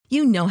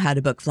You know how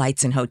to book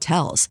flights and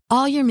hotels.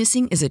 All you're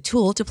missing is a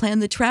tool to plan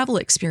the travel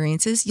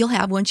experiences you'll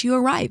have once you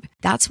arrive.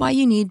 That's why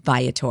you need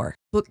Viator.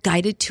 Book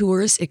guided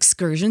tours,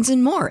 excursions,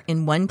 and more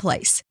in one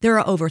place. There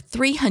are over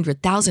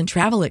 300,000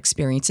 travel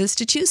experiences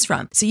to choose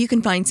from, so you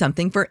can find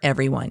something for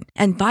everyone.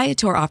 And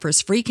Viator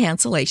offers free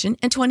cancellation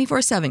and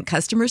 24/7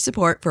 customer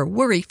support for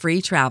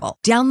worry-free travel.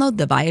 Download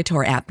the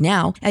Viator app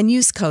now and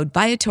use code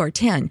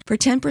Viator10 for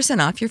 10%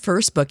 off your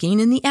first booking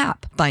in the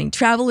app. Find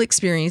travel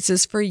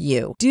experiences for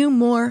you. Do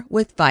more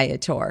with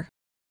Viator.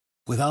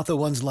 Without the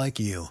ones like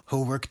you,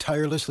 who work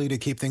tirelessly to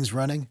keep things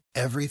running,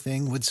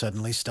 everything would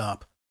suddenly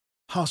stop.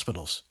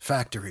 Hospitals,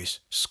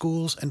 factories,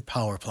 schools, and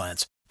power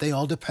plants, they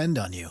all depend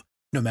on you.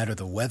 No matter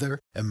the weather,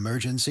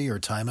 emergency, or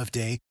time of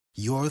day,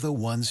 you're the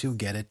ones who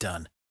get it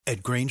done.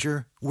 At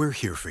Grainger, we're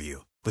here for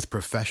you with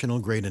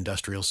professional-grade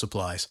industrial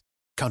supplies.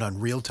 Count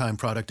on real-time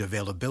product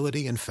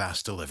availability and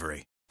fast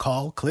delivery.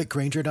 Call, click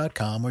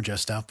Grainger.com, or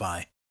just stop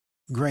by.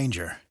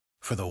 Grainger,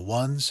 for the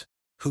ones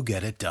who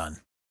get it done.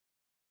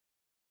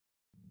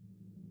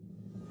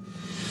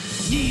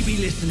 Ye be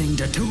listening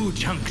to Two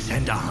Chunks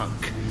and a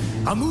Hunk,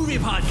 a movie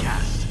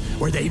podcast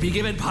where they be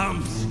given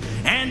pumps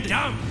and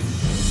dumps.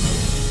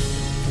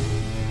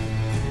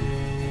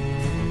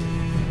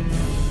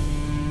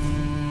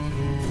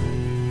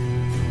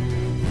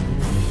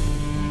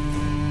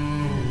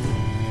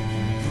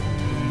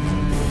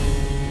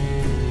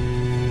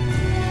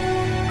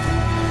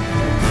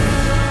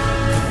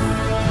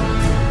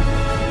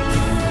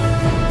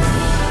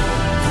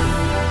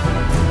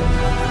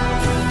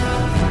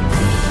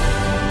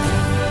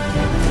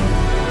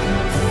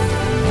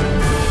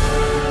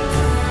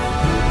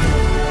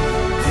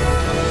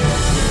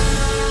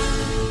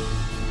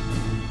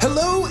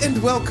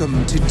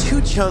 Welcome to Two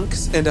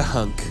Chunks and a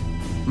Hunk.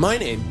 My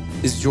name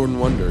is Jordan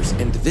Wonders,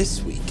 and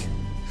this week,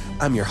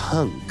 I'm your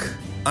hunk.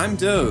 I'm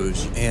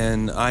Doge,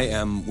 and I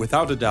am,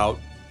 without a doubt,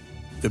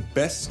 the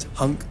best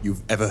hunk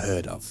you've ever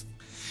heard of.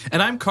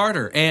 And I'm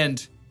Carter,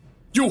 and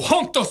you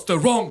hunked us the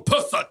wrong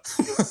person.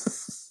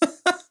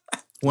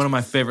 one of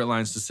my favorite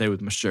lines to say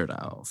with my shirt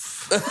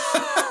off.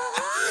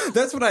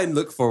 That's what I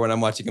look for when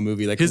I'm watching a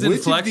movie. Like his which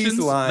inflections, of these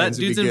lines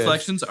that dude's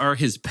inflections are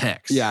his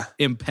pecs. Yeah.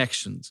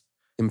 Impections.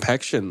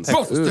 Impections.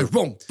 The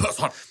wrong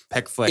person.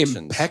 Peckflections.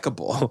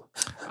 Impeccable.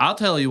 I'll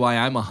tell you why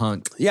I'm a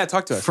hunk. Yeah,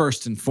 talk to us.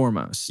 First and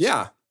foremost.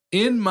 Yeah.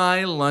 In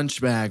my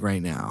lunch bag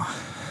right now,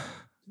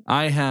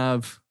 I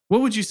have,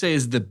 what would you say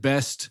is the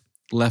best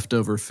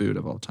leftover food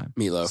of all time?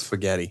 Meatloaf.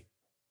 Spaghetti.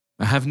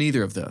 I have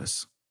neither of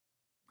those.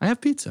 I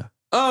have pizza.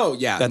 Oh,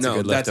 yeah. That's a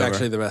good that's leftover.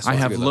 actually the best I one.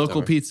 have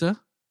local pizza,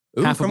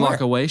 Ooh, half a from block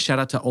where? away. Shout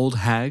out to Old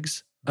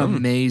Hags.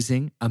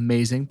 Amazing. Well,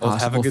 have a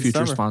Possible good future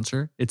summer.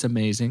 sponsor. It's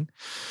amazing.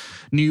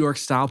 New York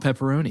style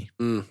pepperoni.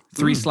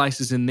 3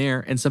 slices in there,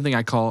 and something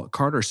I call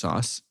Carter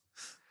sauce,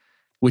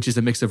 which is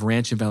a mix of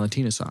ranch and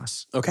Valentina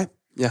sauce. Okay.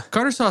 Yeah.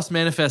 Carter sauce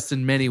manifests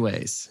in many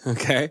ways.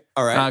 Okay.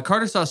 All right.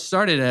 Carter sauce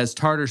started as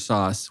tartar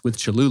sauce with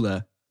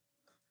Cholula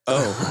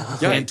Oh.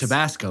 and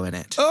Tabasco in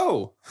it.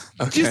 Oh.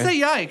 Did you say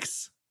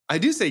yikes? I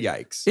do say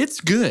yikes.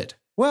 It's good.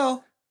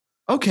 Well.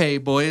 Okay,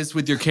 boys,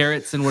 with your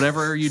carrots and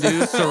whatever you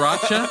do,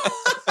 sriracha.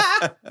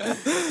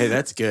 Hey,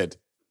 that's good.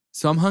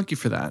 So I'm hunky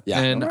for that. Yeah.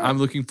 And All right. I'm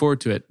looking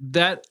forward to it.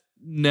 That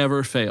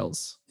never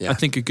fails. Yeah. I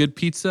think a good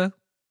pizza,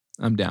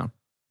 I'm down.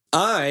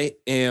 I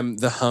am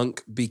the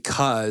hunk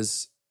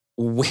because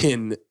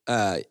when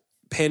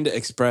Panda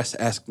Express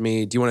asked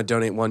me, do you want to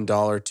donate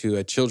 $1 to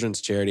a children's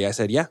charity? I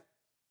said, yeah.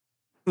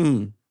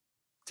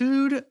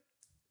 Dude,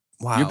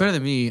 Wow. you're better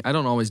than me. I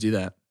don't always do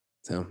that.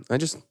 So I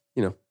just,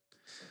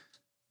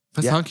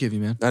 That's Yeah. hunky of you,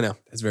 man. I know.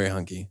 That's very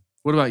hunky.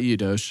 What about you,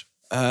 Doge?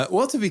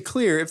 Well, to be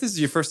clear, if this is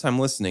your first time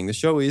listening, the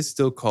show is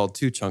still called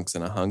Two Chunks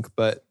and a Hunk,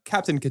 but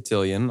Captain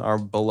Cotillion, our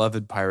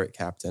beloved pirate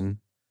captain,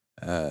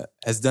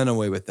 has done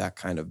away with that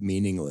kind of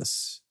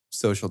meaningless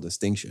social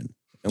distinction.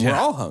 And we're Yeah.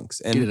 all hunks.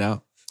 And, Get it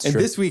out. and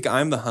true. this week,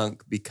 I'm the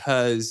hunk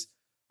because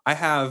I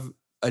have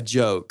a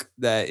joke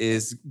that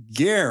is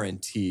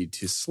guaranteed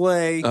to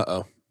slay.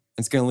 Uh-oh.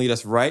 It's going to lead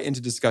us right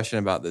into discussion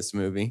about this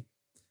movie.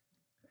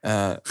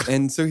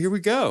 And so here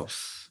we go.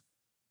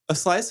 A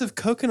slice of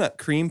coconut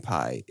cream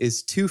pie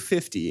is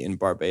 $2.50 in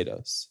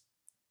Barbados.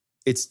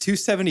 It's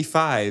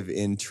 $2.75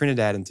 in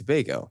Trinidad and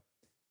Tobago.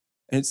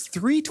 And it's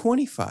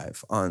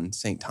 $3.25 on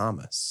St.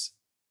 Thomas.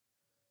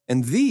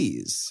 And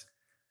these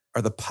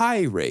are the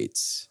pie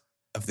rates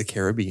of the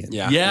Caribbean.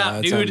 Yeah,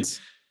 that dude.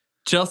 sounds-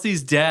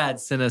 Chelsea's dad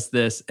sent us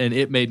this, and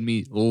it made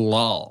me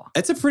lol.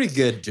 It's a pretty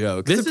good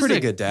joke. It's a pretty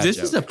good dad This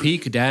joke. is a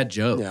peak dad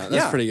joke. Yeah, that's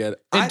Yeah. pretty good.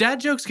 And dad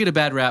jokes get a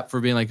bad rap for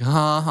being like,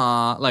 ha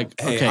ha. Like,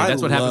 Hey, okay, I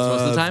that's what happens most of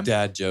the love time.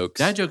 dad jokes.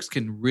 Dad jokes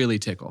can really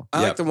tickle.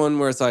 I like the one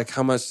where it's like,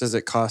 how much does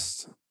it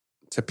cost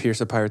to pierce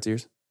a pirate's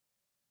ears?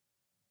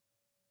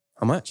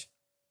 How much?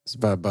 It's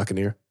about $1 an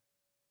ear.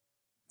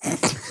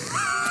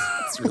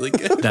 It's really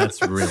good.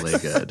 That's really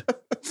good.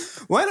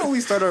 Why don't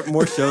we start up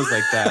more shows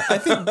like that? I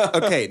think,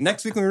 okay,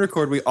 next week when we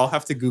record, we all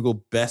have to Google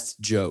best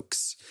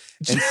jokes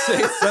and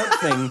say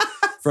something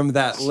from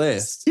that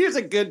list. Here's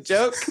a good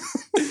joke.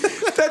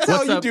 That's how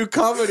What's you up? do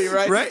comedy,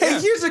 right? Right, Hey, yeah.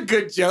 here's a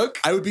good joke.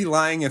 I would be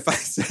lying if I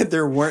said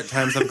there weren't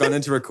times I've gone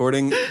into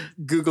recording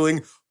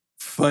Googling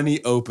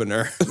funny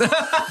opener.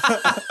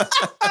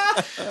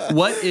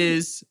 What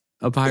is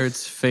a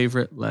pirate's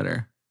favorite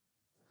letter?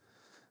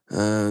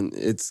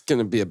 It's going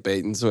to be a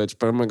bait and switch,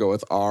 but I'm going to go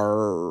with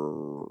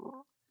R.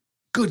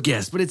 Good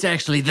guess, but it's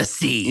actually the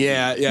C.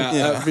 Yeah,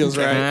 that feels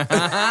right.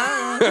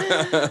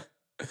 I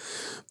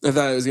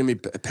thought it was going to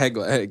be peg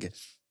leg.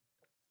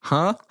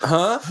 Huh?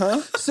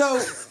 So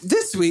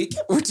this week,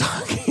 we're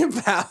talking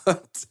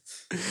about,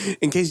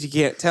 in case you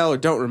can't tell or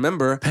don't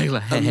remember, Peg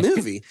leg. a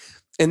movie.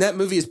 And that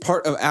movie is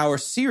part of our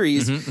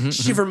series,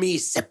 Shiver Me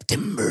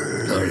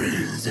September.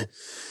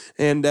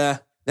 And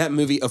that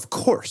movie, of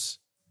course,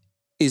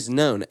 is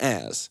known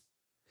as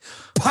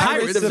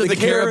Pirates of the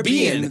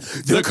Caribbean,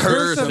 The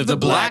Curse of the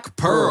Black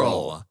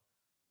Pearl.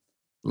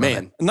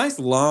 Man, A nice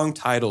long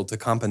title to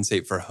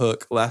compensate for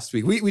Hook last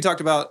week. We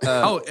talked about...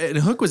 And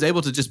Hook was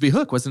able to just be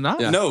Hook, was it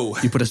not? No.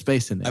 You put a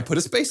space in there. I put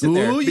a space in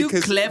there Ooh, you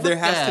because clever there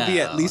has to be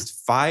at girl.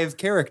 least 5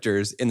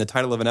 characters in the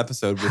title of an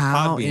episode with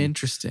How Podbean.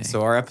 interesting.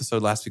 So our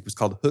episode last week was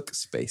called Hook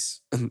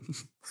Space.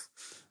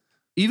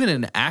 Even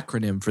an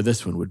acronym for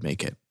this one would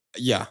make it.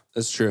 Yeah,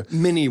 that's true.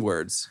 many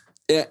words.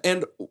 Yeah,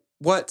 and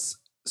what's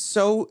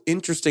so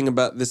interesting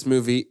about this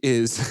movie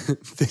is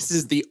this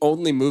is the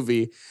only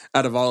movie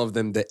out of all of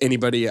them that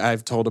anybody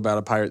I've told about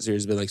a pirate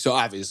series has been like, so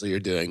obviously you're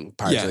doing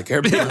Pirates of the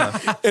Caribbean.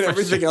 And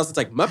everything else, it's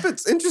like,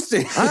 Muppets,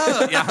 interesting.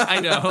 Oh, yeah, I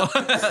know.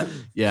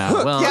 Yeah,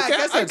 well. Yeah, I I guess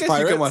guess that's you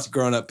pirates. can watch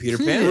Grown Up Peter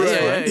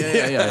Pan.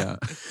 Yeah.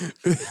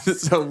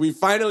 So we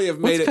finally have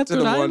made What's it to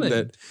the Cutthroat one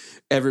Island? that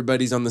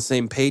everybody's on the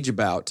same page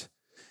about.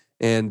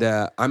 And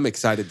I'm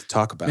excited to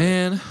talk about it.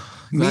 Man,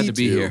 glad Me to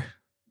be too. here.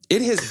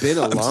 It has been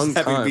a I'm long just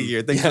happy time. to be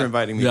here. Thanks Yeah. for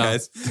inviting me, Yeah.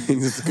 guys.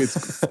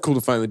 It's cool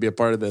to finally be a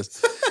part of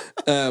this.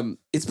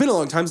 It's been a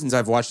long time since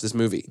I've watched this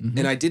movie,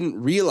 and I didn't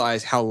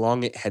realize how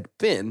long it had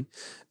been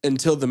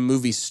until the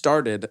movie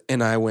started,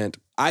 and I went,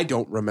 I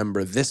don't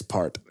remember this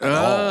part at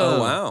all. Oh,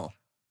 wow.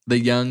 The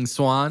young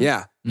swan.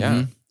 Yeah.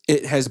 Mhm.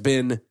 It has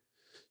been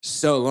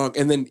so long.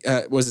 And then,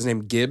 what was his name?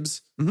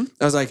 Gibbs? Mhm.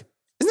 I was like,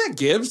 isn't that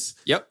Gibbs?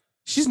 Yep.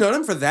 She's known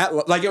him for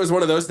that. Like, it was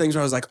one of those things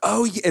where I was like,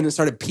 oh, yeah. And it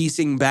started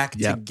piecing back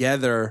Yep.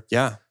 together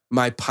Yeah.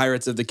 my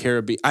Pirates of the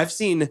Caribbean. I've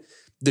seen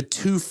the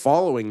two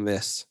following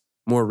this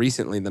more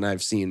recently than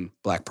I've seen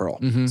Black Pearl.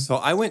 Mhm. So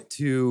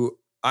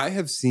I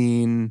have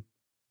seen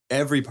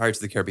every Pirates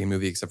of the Caribbean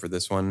movie except for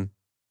this one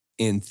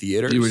in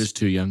theaters. You were just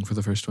too young for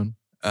the first one.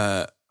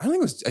 I don't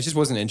think I just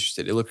wasn't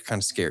interested. It looked kind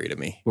of scary to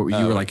me. What were you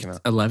when were it like came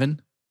out.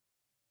 11?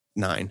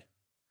 9.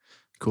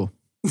 Cool.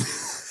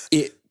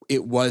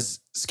 It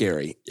was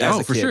scary. as Oh,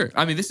 a for kid. sure.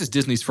 I mean, this is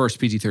Disney's first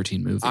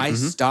PG-13 movie. I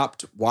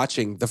stopped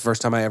watching the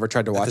first time I ever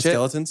tried to At watch the it.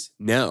 skeletons?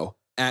 No.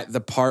 At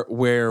the part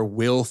where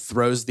Will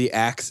throws the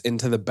axe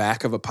into the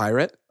back of a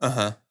pirate.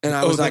 Uh-huh. And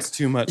I was like, that's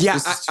too much. yeah,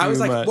 This is I was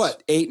too like, much.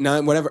 what, 8,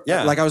 9, whatever.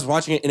 Yeah. Like I was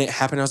watching it and it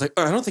happened. I was like,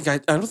 oh, I don't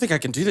think I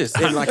can do this.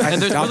 And like, I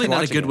and there's stopped really not a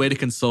watching good it. way to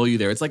console you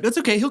there. It's like, that's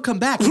okay. He'll come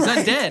back. He's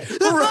undead.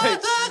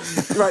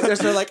 Right. They're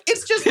sort of like,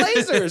 it's just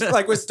lasers.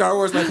 Like with Star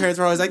Wars, my parents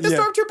were always like, the Yeah.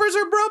 stormtroopers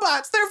are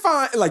robots. They're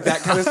fine. Like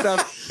that kind of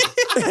stuff.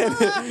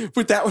 And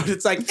with that one,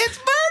 it's like, it's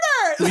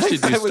murder. We Like,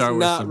 should do I was Star Wars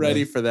not someday.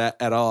 ready for that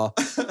at all.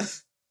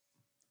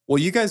 Well,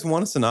 you guys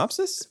want a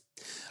synopsis?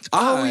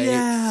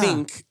 I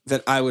think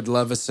that I would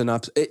love a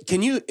synopsis.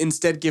 Can you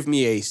instead give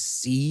me a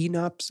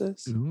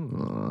synopsis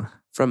Ooh.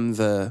 from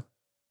the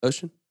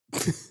ocean?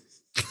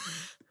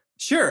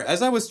 Sure.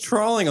 As I was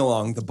trawling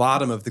along the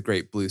bottom of the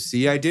Great Blue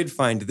Sea, I did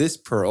find this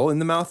pearl in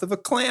the mouth of a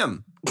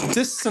clam.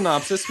 This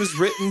synopsis was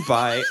written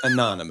by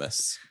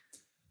Anonymous.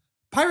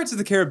 Pirates of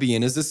the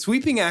Caribbean is a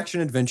sweeping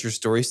action-adventure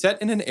story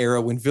set in an era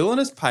when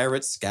villainous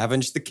pirates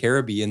scavenged the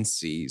Caribbean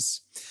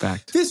seas.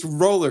 Fact. This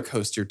roller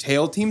coaster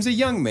tale teams a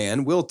young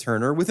man, Will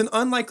Turner, with an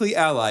unlikely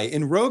ally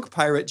in rogue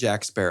pirate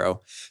Jack Sparrow.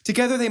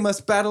 Together they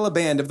must battle a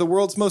band of the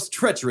world's most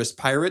treacherous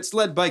pirates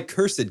led by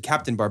cursed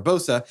Captain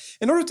Barbossa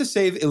in order to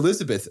save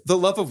Elizabeth, the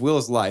love of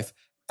Will's life,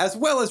 as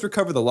well as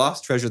recover the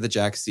lost treasure that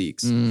Jack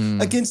seeks.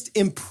 Against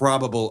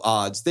improbable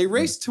odds, they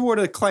race toward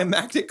a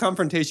climactic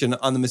confrontation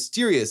on the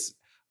mysterious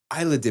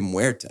Isla de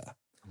Muerta.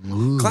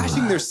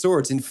 Clashing their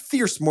swords in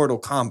fierce mortal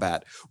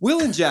combat, Will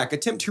and Jack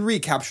attempt to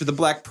recapture the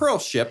Black Pearl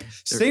ship,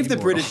 save the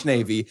British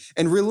Navy,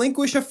 and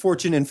relinquish a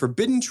fortune in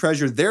forbidden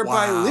treasure,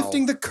 thereby Wow.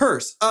 lifting the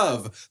curse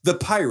of the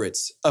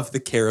Pirates of the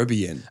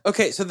Caribbean.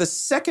 Okay, so the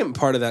second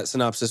part of that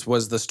synopsis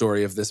was the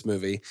story of this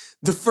movie.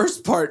 The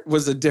first part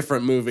was a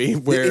different movie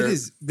where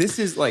This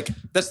is like,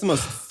 that's the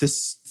most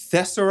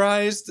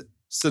thesaurized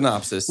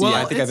synopsis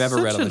I think I've it's ever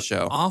read such on the an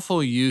show.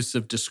 Awful use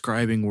of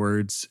describing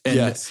words. And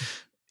Yes.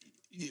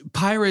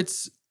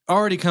 pirates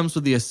already comes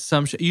with the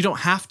assumption you don't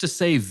have to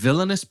say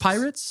villainous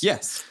pirates.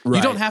 Yes.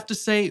 You don't have to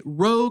say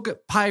rogue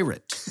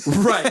pirate.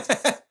 right.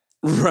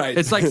 Right.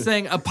 It's like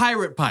saying a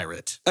pirate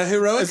pirate. a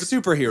heroic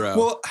superhero.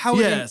 Well, how would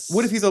Yes.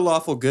 what if he's a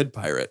lawful good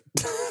pirate?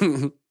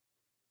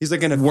 He's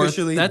like an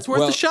officially... That's worth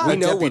well, a shot. we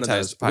know one of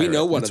deputized those. pirate. We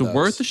know one It's of those.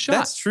 worth a shot.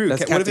 That's true.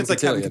 That's What if Captain it's like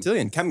Captain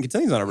Cotillion? Captain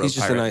Cotillion's not a real He's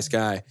just pirate. a nice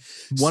guy.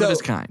 One of So,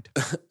 his kind.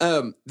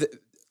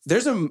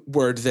 There's a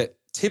word that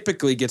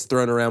typically gets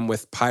thrown around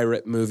with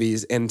pirate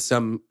movies and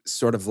some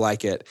sort of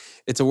like it.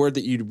 It's a word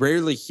that you'd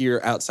rarely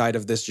hear outside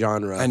of this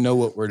genre. I know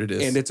what word it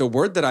is. And it's a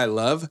word that I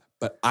love,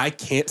 but I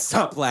can't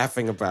stop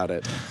laughing about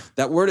it.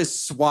 That word is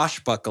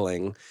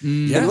swashbuckling.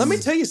 Yes. And let me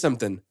tell you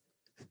something.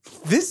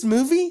 This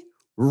movie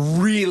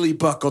really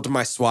buckled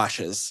my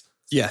swashes.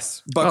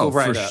 Yes. Buckle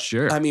right for up.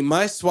 sure. I mean,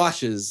 my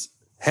swashes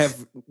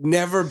have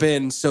never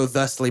been so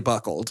thusly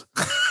buckled.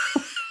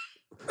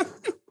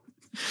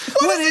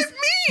 What does it mean?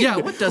 Yeah,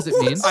 what does it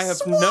mean? I have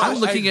no I'm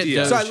looking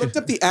idea. at So I looked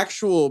up the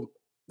actual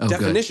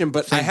definition,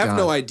 but Thank I have God.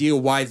 no idea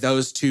why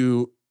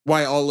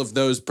why all of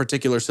those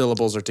particular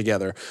syllables are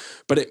together.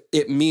 But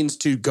it means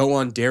to go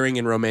on daring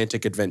and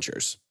romantic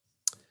adventures.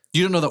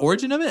 You don't know the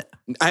origin of it?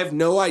 I have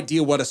no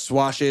idea what a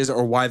swash is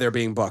or why they're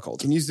being buckled.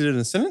 Can you use it in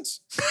a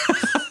sentence?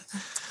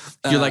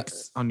 You're like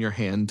on your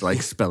hand,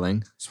 like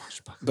spelling.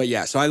 But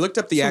yeah, so I looked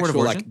up the It's a word of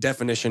actual origin.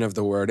 definition of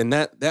the word, and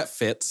that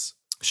fits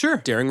Sure.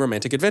 daring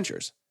romantic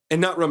adventures. And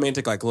not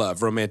romantic like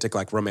love, romantic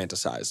like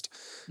romanticized.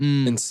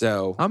 Mm. And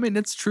so I mean,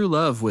 it's true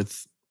love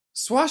with.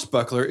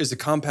 Swashbuckler is a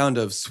compound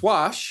of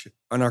swash,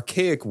 an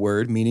archaic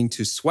word meaning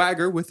to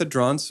swagger with a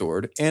drawn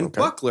sword, and Okay.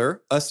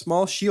 buckler, a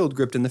small shield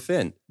gripped in the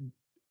fin.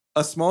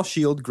 A small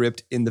shield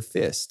gripped in the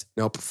fist.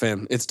 nope,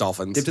 fin. It's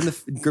dolphins. Gripped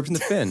in the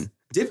fin.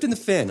 Dipped in the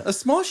fin. A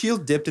small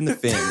shield dipped in the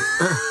fin.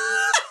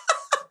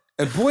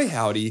 And boy,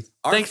 howdy.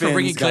 Our Thanks for fins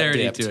bringing got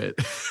clarity dipped. to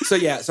it. So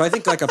yeah, so I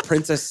think like a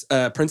princess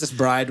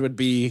bride would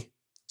be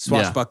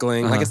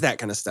swashbuckling, like it's that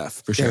kind of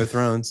stuff. For Game sure. of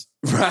Thrones.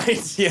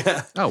 Right?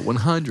 Yeah. Oh,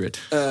 100.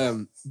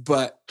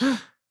 But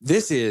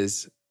this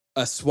is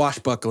a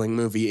swashbuckling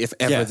movie if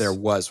ever Yes. there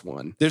was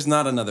one. There's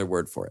not another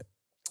word for it.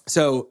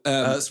 So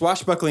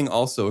Swashbuckling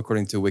also,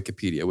 according to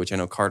Wikipedia, which I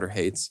know Carter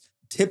hates,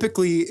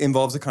 typically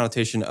involves a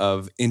connotation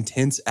of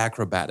intense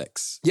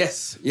acrobatics.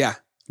 yes, yeah.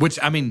 Which,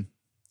 I mean,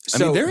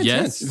 So they're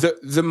yes. intense.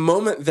 the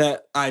moment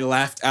that I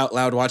laughed out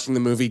loud watching the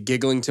movie,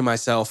 giggling to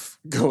myself,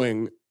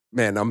 going,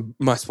 "Man,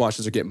 my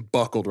swashes are getting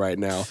buckled right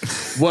now,"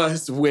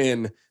 was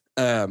when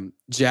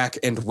Jack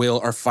and Will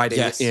are fighting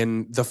Yes.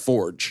 in the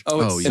forge.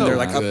 Oh, it's Oh, so yeah. and they're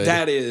like, good.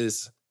 "That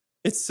is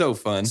It's so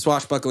fun.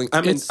 swashbuckling."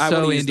 I mean, It's I so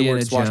want to use the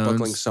word Indiana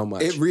swashbuckling Jones. so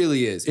much. It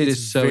really is. It It's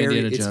is so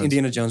Indiana It's Jones.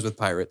 Indiana Jones with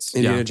pirates.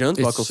 Indiana Yeah. Jones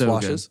It's buckle so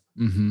swashes.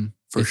 good. Mm-hmm.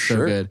 For It's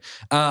sure. So good.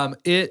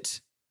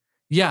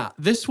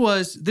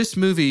 This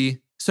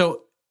movie.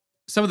 So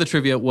some of the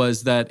trivia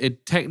was that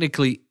it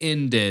technically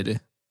ended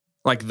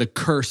like the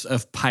curse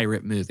of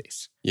pirate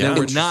movies. Yeah. They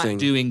were Interesting. not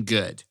doing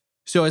good.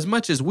 So as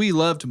much as we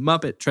loved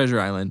Muppet Treasure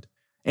Island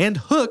and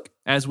Hook,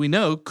 as we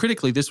know,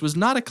 critically, this was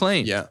not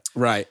acclaimed. Yeah.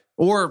 Right.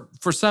 Or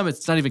for some,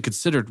 it's not even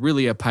considered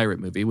really a pirate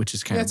movie, which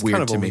is kind Yeah, of it's weird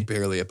kind of to only me.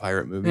 barely a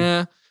pirate movie.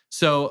 Yeah.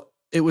 So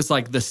it was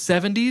like the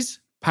 70s,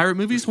 pirate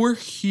movies were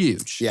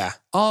huge. Yeah.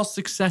 All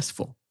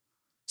successful.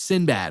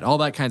 Sinbad, all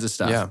that kinds of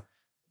stuff. Yeah.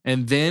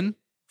 And then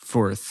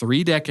for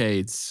 3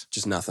 decades,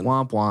 Just nothing.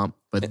 womp womp.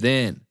 But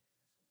then,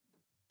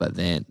 But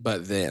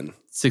then,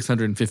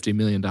 $650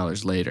 million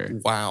later.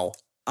 Wow.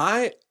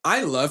 I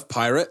love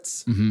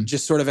pirates Mhm.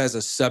 just sort of as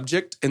a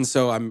subject, and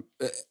so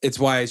it's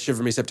why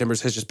Shiver Me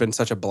Septembers has just been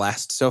such a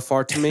blast so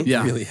far to me.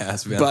 Yeah. It really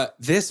has been. But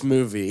this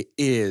movie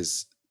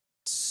is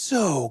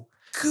so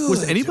good.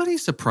 Was anybody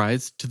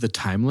surprised to the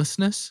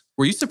timelessness?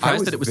 Were you surprised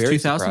was that it was very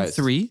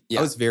 2003? Yeah.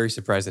 I was very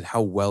surprised at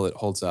how well it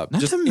holds up.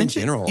 Not just to in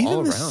mention, general, even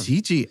all the around.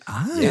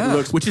 CGI, Yeah. It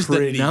looks which is the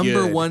pretty number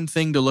good. one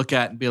thing to look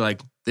at and be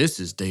like,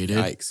 this is dated.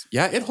 Yikes.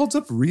 Yeah, it holds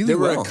up really There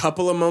were well. a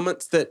couple of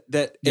moments that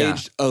Yeah.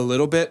 aged a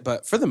little bit,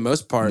 but for the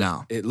most part,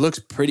 No. it looks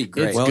pretty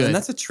great. It's Well, good. and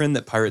that's a trend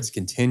that Pirates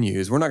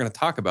continues. We're not going to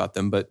talk about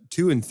them, but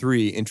 2 and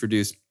 3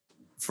 introduced,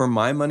 for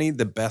my money,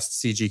 the best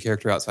CG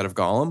character outside of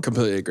Gollum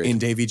Completely agree. in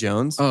Davy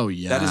Jones. Oh,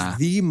 yeah. That is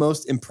the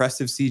most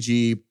impressive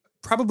CG,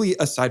 probably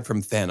aside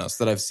from Thanos,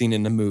 that I've seen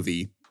in a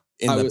movie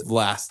in I the would-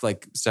 last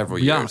several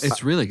yeah, years.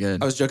 it's really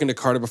good. I was joking to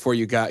Carter before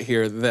you got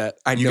here that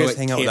I You know guys it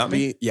hang out can't without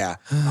be. me? Yeah.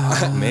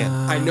 Oh, man.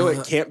 I know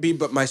it can't be,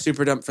 but my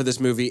super dump for this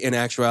movie in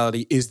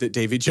actuality is that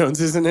Davy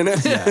Jones isn't in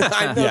it. Yeah.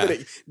 I know Yeah.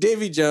 that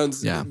Davy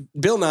Jones, Yeah.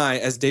 Bill Nye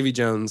as Davy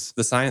Jones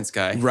The science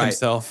guy Right.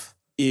 himself.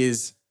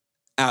 is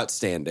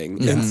outstanding.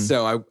 Mhm. And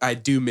so I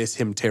do miss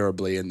him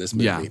terribly in this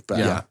movie. Yeah, But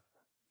yeah.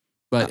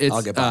 But it's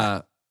I'll get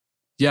by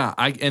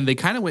and they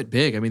kind of went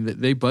big. I mean,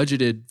 they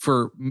budgeted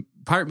for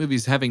pirate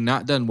movies having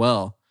not done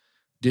well.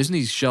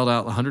 Disney shelled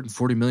out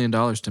 $140 million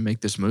to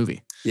make this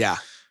movie. yeah.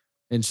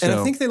 And so And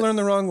I think they learned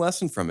the wrong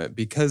lesson from it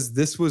because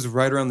this was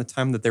right around the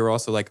time that they were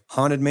also like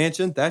Haunted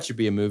Mansion, that should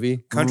be a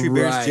movie. Country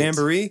Bears Right.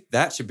 Jamboree,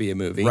 that should be a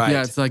movie. Right.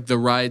 yeah, it's like the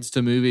rides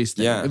to movies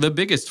thing. Yeah. The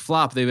biggest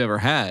flop they've ever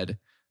had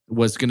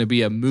was going to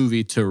be a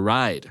movie to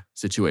ride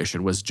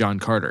situation was John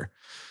Carter.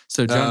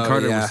 So John Oh,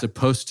 Carter yeah. was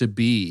supposed to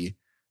be,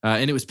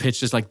 and it was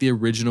pitched as like the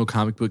original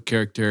comic book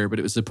character, but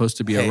it was supposed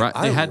to be Hey, a ride.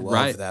 I They had love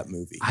ride. that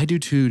movie. I do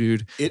too,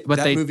 dude. But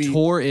that they movie-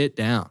 tore it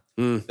down.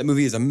 That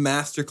movie is a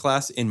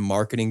masterclass in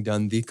marketing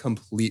done the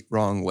complete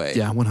wrong way.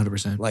 Yeah,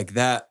 100%. Like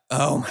that.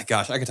 Oh my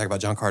gosh. I could talk about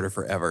John Carter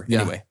forever.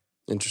 Yeah. Anyway.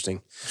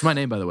 Interesting. It's my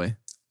name, by the way.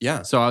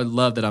 Yeah. So I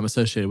love that I'm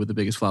associated with the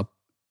biggest flop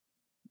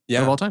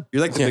Yeah. of all time.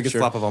 You're like the Yeah, biggest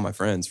sure. flop of all my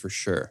friends for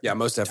sure. Yeah,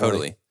 most definitely.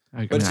 Totally.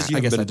 I But it's just you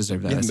guess I haven't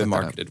deserve that. You I haven't set been that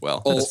up. marketed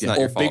well. Old, That's not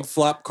your old Big fault.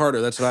 Flop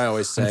Carter. That's what I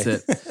always say.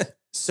 That's it.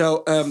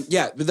 So,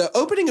 the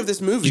opening of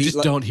this movie. You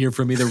just don't hear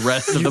from me the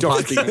rest of You the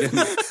don't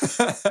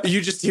podcast.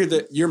 You just hear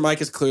that your mic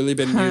has clearly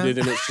been muted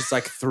and it's just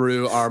like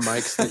through our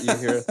mics that you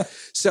hear.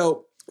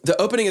 So the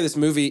opening of this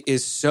movie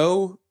is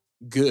so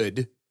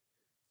good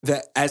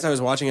that as I was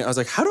watching it, I was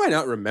like, how do I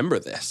not remember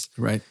this?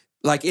 Right.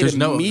 Like it There's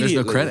no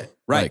immediately. credit.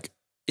 Right. Like,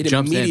 it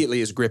jumps in.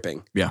 immediately is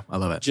gripping. Yeah, I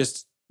love it.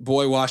 Just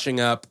boy washing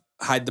up,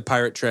 hide the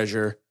pirate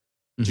treasure,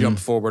 Mhm. jump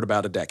forward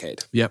about a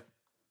decade. Yep.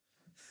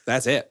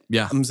 That's it.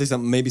 Yeah. I'm going to say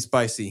something maybe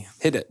spicy.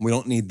 Hit it. We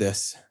don't need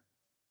this.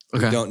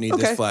 Okay. We don't need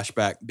Okay. this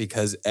flashback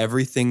because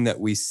everything that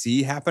we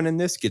see happen in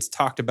this gets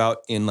talked about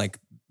in like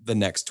the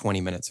next 20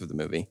 minutes of the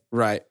movie.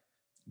 Right.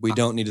 We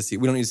don't need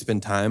to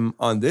spend time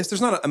on this.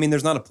 There's not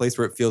a place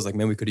where it feels like,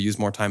 man, we could have used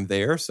more time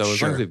there. So as long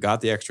Sure. as we've got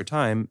the extra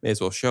time, may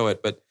as well show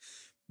it. But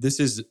this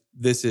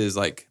is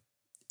like,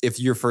 if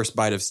your first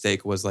bite of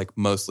steak was like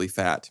mostly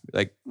fat,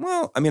 like,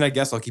 well, I mean, I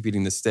guess I'll keep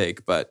eating the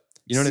steak, but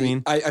you know what I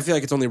mean? I feel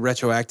like it's only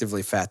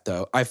retroactively fat,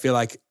 though. I feel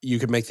like you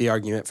could make the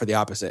argument for the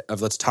opposite of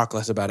let's talk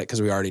less about it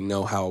because we already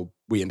know how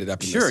we ended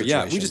up in Sure, this yeah.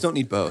 situation. We just don't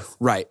need both.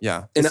 Right.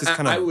 Yeah. And This is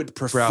kinda I would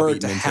prefer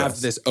browbeaten to into have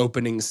us. this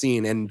opening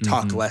scene and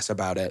talk Mhm. less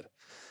about it.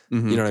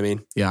 Mhm. You know what I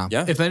mean? Yeah.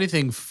 Yeah. If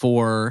anything,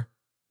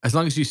 as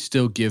long as you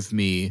still give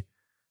me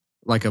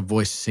like a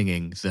voice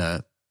singing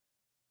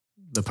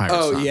the pirate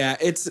Oh, song. yeah.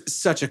 It's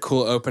such a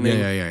cool opening.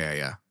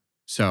 Yeah.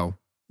 So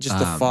Just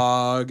the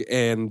fog,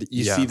 and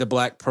you Yeah. see the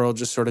Black Pearl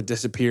just sort of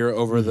disappear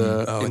over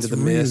the Oh, into it's the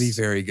really mist.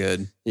 very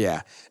good.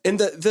 Yeah.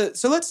 And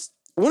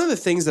one of the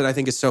things that I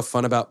think is so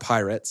fun about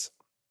pirates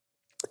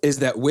is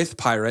that with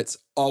pirates,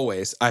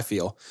 always, I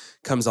feel,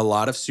 comes a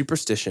lot of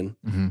superstition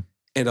mhm,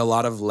 and a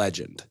lot of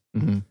legend.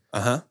 mhm.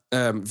 Uh-huh.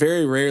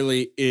 Very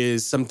rarely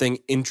is something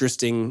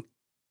interesting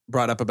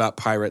brought up about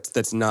pirates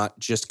that's not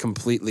just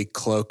completely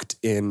cloaked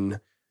in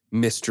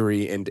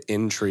mystery and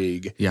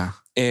intrigue. Yeah.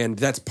 And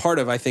that's part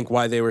of, I think,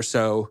 why they were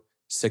so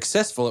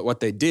successful at what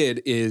they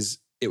did is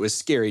it was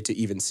scary to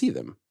even see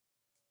them.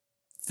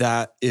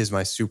 That is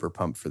my super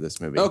pump for this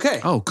movie.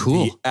 Okay. Oh,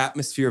 cool. The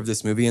atmosphere of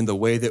this movie and the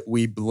way that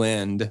we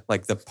blend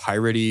like the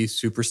piratey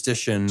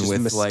superstition Just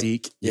with like,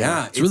 mystique.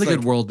 yeah, It's really like,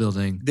 good world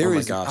building. There Oh my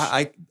is, gosh.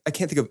 I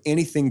can't think of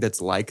anything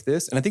that's like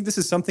this. And I think this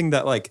is something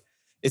that like,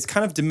 it's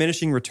kind of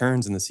diminishing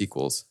returns in the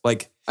sequels.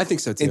 Like I think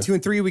so too. in 2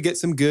 and 3, we get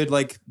some good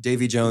like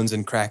Davy Jones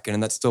and Kraken,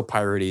 and that's still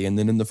piratey. And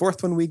then in the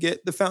 4th one, we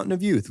get the Fountain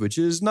of Youth, which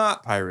is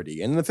not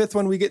piratey. And in the 5th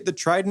one, we get the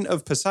Trident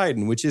of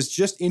Poseidon, which is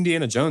just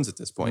Indiana Jones at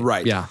this point.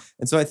 Right. Yeah.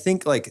 And so I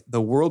think like the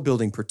world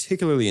building,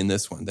 particularly in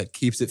this one, that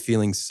keeps it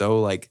feeling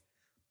so like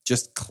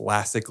just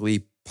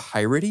classically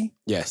piratey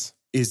Yes.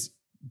 is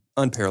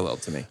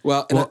unparalleled to me.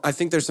 Well, and Well- I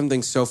think there's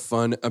something so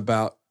fun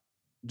about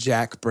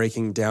Jack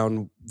breaking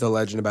down the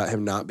legend about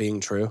him not being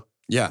true,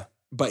 Yeah.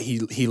 but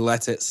he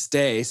lets it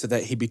stay so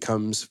that he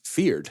becomes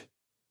feared.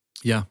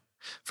 Yeah,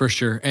 for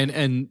sure.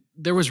 And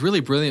there was really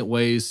brilliant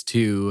ways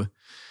to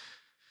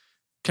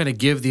kind of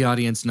give the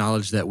audience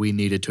knowledge that we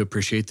needed to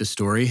appreciate the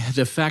story.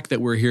 The fact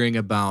that we're hearing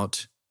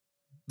about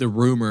the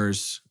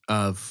rumors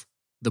of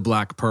the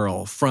Black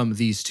Pearl from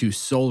these two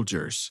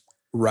soldiers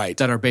Right.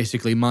 that are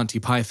basically Monty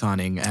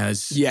Pythoning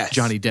as Yes.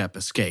 Johnny Depp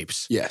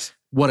escapes. Yes.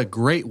 What a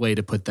great way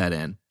to put that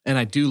in. And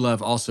I do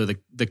love also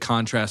the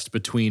contrast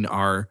between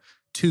our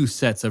two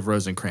sets of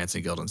Rosencrantz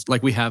and Guildenstern.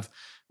 Like we have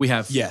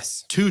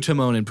Yes. two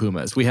Timon and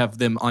Pumbas. We have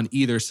them on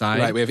either side.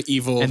 Right. We have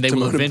evil. and they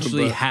will Timon and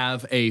eventually Pumbaa.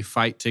 have a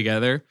fight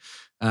together.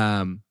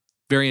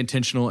 Very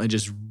intentional and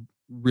just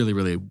really,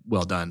 really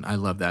well done. I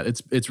love that.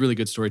 It's really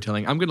good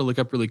storytelling. I'm going to look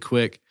up really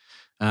quick.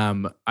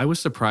 I was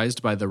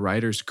surprised by the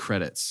writer's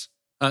credits.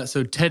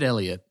 So Ted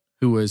Elliott,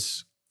 who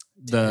was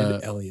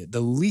Ted Elliott, the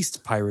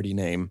least piratey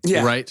name.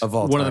 Yeah. right of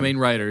all one of the time. main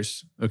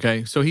writers.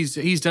 Okay, so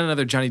he's done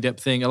another Johnny Depp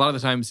thing. A lot of the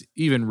times,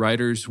 even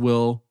writers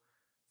will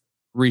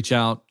reach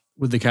out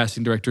with the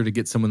casting director to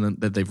get someone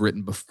that they've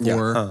written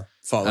before. Huh.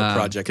 follow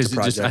project to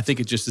project. I think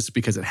it just is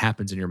because it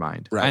happens in your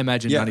mind. Right. I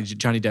imagine Yeah.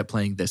 Johnny Depp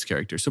playing this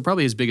character. So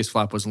probably his biggest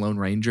flop was Lone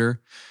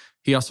Ranger.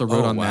 He also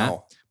wrote Oh, on that,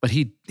 wow. but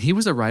he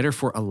was a writer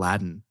for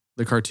Aladdin,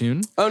 the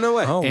cartoon, oh no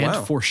way. Oh, and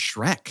wow. for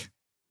Shrek,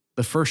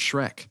 the first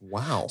Shrek.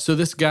 Wow. So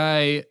this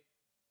guy,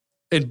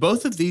 in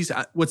both of these,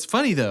 what's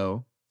funny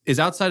though is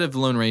outside of the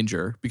Lone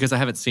Ranger, because I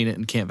haven't seen it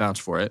and can't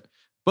vouch for it,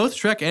 both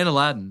Shrek and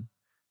Aladdin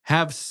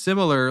have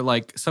similar,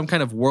 like some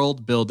kind of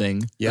world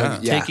building, Yeah.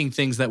 like Yeah. taking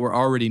things that were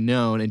already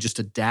known and just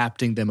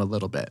adapting them a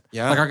little bit.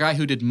 Yeah. Like our guy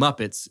who did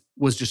Muppets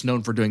was just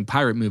known for doing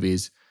pirate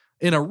movies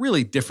in a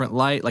really different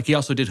light. Like he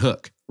also did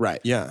Hook.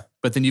 Right. Yeah.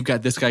 But then you've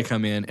got this guy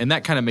come in, and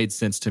that kind of made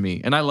sense to me.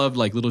 And I love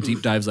like little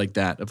deep dives like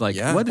that of like,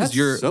 Yeah, what is that's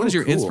your so what is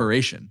your cool.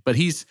 inspiration? But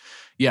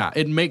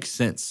it makes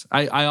sense.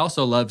 I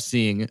also love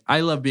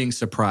being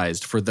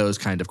surprised for those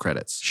kind of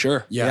credits.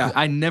 Sure. Yeah. Yeah.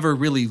 I never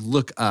really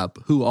look up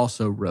who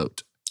also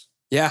wrote.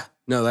 Yeah.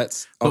 No,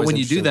 that's. But always when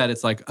you do interesting. that,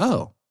 it's like,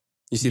 oh,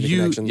 you see the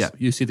connections. Yeah,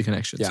 you see the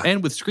connections. Yeah.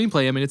 And with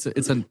screenplay, I mean,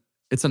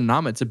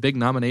 it's a big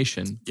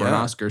nomination for an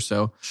Yeah. Oscar.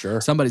 So Sure.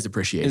 somebody's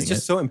appreciating It's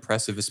just it. so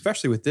impressive,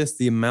 especially with this,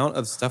 the amount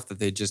of stuff that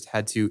they just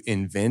had to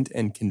invent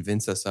and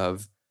convince us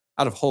of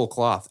out of whole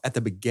cloth at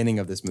the beginning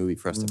of this movie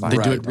for us to find. They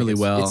out. do it really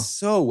well. It's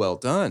so well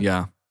done.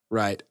 Yeah.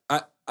 Right.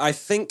 I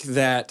think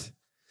that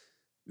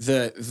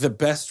the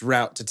best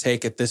route to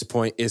take at this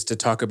point is to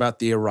talk about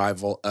the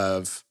arrival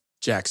of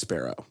Jack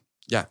Sparrow.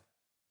 Yeah.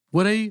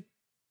 What a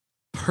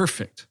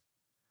perfect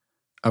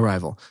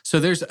arrival. So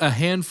there's a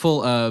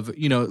handful of,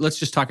 let's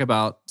just talk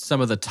about some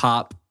of the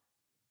top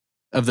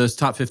of those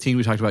top 15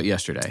 we talked about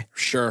yesterday.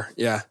 Sure.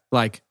 Yeah.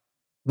 Like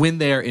when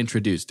they are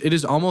introduced, it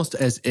is almost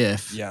as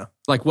if,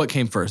 like what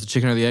came first, the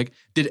chicken or the egg?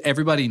 Did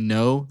everybody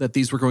know that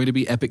these were going to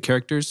be epic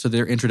characters so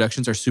their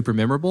introductions are super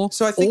memorable?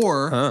 So I think,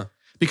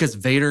 because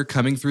Vader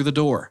coming through the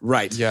door.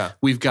 Right. Yeah.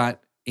 We've got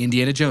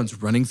Indiana Jones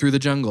running through the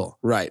jungle.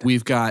 Right.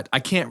 We've got, I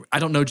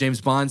don't know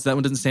James Bond, so that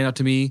one doesn't stand out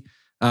to me.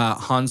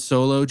 Han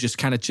Solo just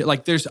kind of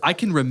I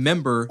can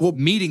remember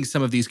meeting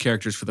some of these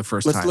characters for the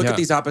first time. Let's look at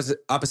these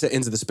opposite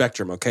ends of the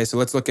spectrum, okay? So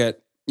let's look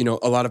at,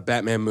 a lot of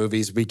Batman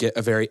movies, we get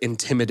a very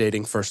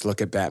intimidating first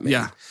look at Batman.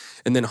 Yeah.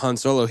 And then Han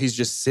Solo, he's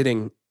just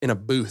sitting in a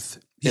booth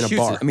in a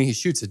bar. He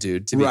shoots a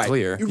dude, to be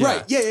clear.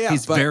 Right. Yeah.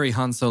 He's very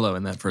Han Solo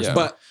in that first one.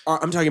 But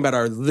I'm talking about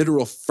our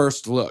literal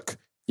first look.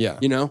 Yeah.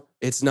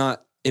 It's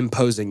not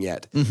imposing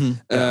yet.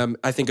 Mm-hmm.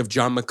 I think of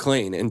John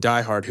McClane in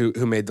Die Hard,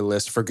 who made the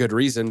list for good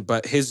reason,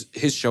 but his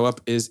show up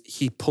is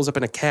he pulls up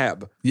in a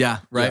cab. Yeah,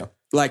 right. Yeah.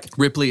 Like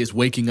Ripley is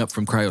waking up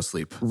from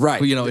cryosleep.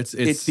 Right.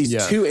 It's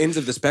these two ends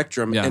of the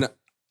spectrum. Yeah. And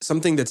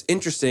something that's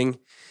interesting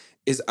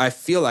is I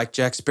feel like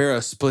Jack Sparrow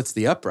splits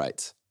the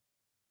uprights.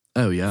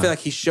 Oh, yeah. I feel like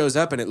he shows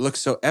up and it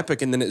looks so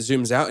epic and then it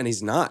zooms out and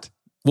he's not.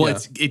 Well,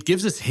 it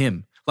gives us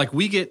him. Like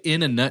we get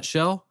in a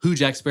nutshell who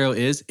Jack Sparrow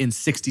is in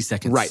 60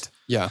 seconds. Right.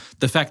 Yeah.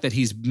 The fact that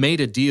he's made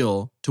a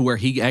deal to where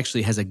he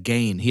actually has a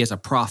gain, he has a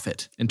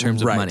profit in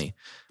terms of money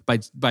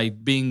by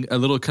being a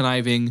little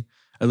conniving,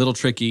 a little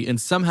tricky,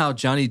 and somehow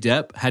Johnny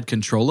Depp had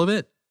control of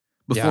it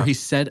before he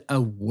said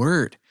a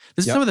word.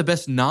 This is some of the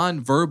best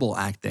non-verbal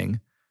acting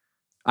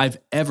I've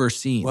ever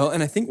seen. Well,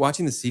 and I think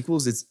watching the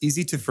sequels, it's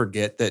easy to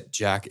forget that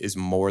Jack is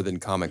more than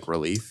comic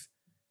relief.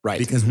 Right.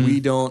 Because we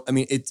don't,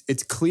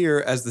 it's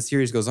clear as the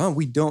series goes on,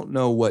 we don't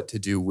know what to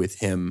do with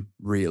him,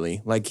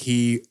 really. Like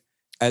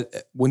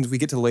when we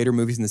get to later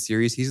movies in the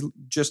series, he's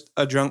just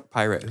a drunk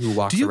pirate who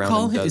walks around. Do you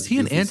call and him, does is he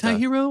an goofy stuff.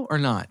 anti-hero or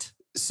not?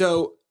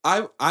 So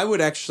I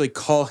would actually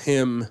call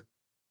him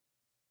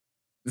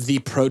the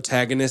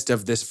protagonist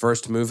of this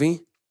first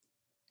movie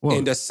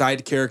and a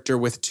side character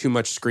with too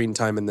much screen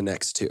time in the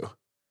next two.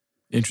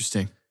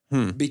 Interesting.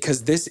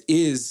 Because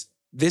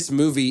this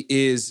movie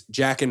is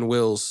Jack and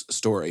Will's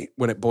story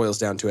when it boils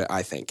down to it,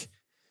 I think.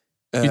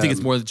 You think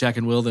it's more Jack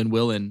and Will than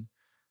Will and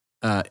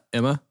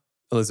Emma?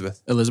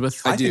 Elizabeth.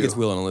 I think it's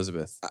Will and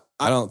Elizabeth.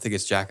 I don't think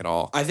it's Jack at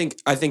all. I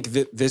think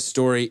that this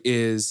story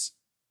is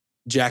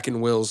Jack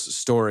and Will's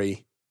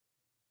story,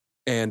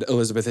 and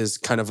Elizabeth is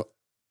kind of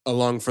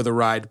along for the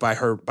ride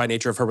by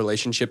nature of her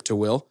relationship to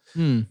Will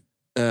in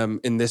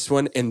this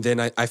one. And then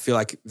I feel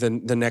like the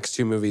next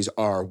two movies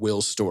are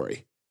Will's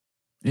story.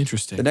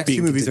 Interesting. The next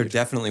two movies are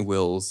definitely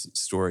Will's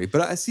story.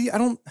 But I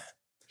don't...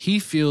 He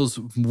feels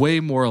way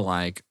more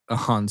like a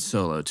Han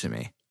Solo to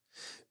me.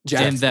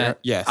 Jack,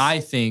 I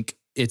think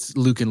it's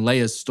Luke and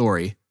Leia's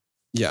story.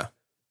 Yeah.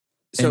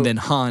 And then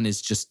Han is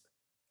just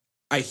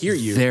I hear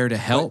you. There to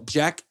help.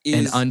 Jack is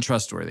and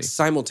untrustworthy.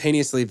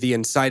 Simultaneously the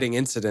inciting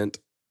incident,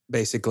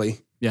 basically.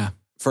 Yeah.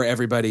 For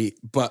everybody,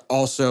 but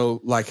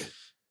also like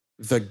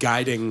the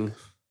guiding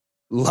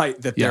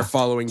light that they're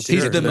following to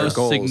He's the their most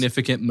goals.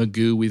 significant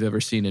Magoo we've ever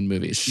seen in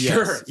movies.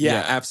 Sure.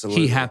 Yeah,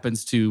 absolutely. He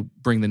happens to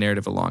bring the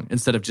narrative along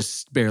instead of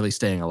just barely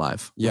staying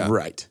alive. Yeah.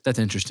 Right. That's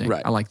interesting.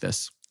 Right. I like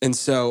this. And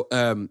so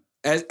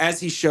as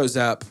he shows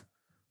up,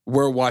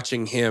 we're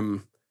watching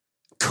him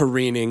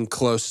careening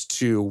close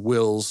to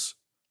Will's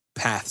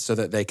path so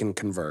that they can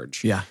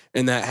converge. Yeah.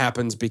 And that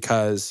happens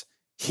because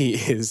he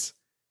is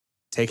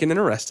taken and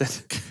arrested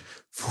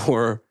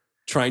for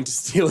trying to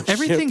steal a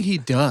Everything ship. he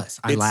does,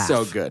 I laugh. It's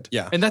so good.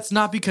 Yeah. And that's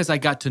not because I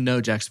got to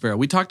know Jack Sparrow.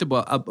 We talked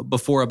about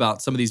before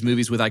about some of these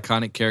movies with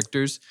iconic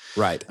characters.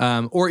 Right.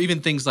 Or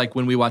even things like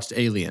when we watched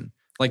Alien.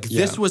 Like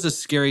this was a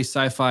scary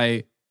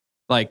sci-fi,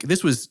 like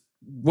this was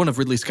one of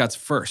Ridley Scott's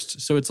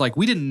first. So it's like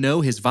we didn't know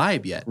his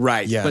vibe yet.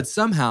 Right. Yeah. But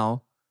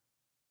somehow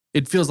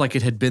it feels like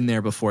it had been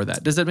there before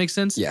that. Does that make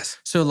sense? Yes.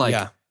 So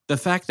like the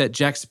fact that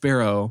Jack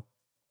Sparrow,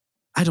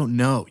 I don't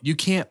know. You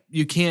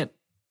can't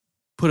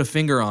put a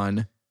finger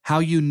on how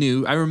you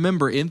knew. I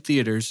remember in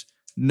theaters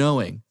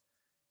knowing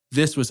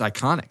this was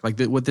iconic, like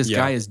what this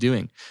guy is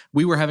doing.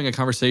 We were having a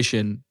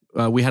conversation.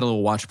 We had a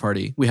little watch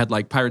party. We had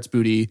like Pirates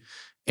Booty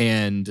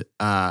and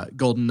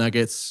Golden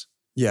Nuggets.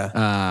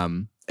 Yeah.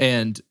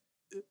 And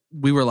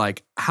we were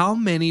like, how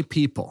many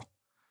people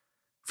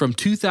from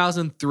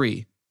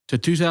 2003 to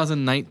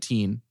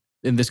 2019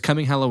 in this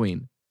coming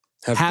Halloween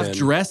have been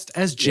dressed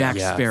as Jack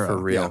Sparrow? For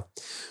real.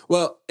 Yeah.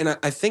 Well, and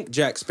I think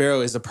Jack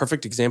Sparrow is a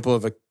perfect example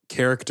of a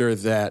character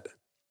that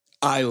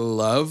I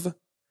love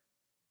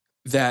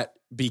that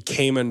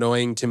became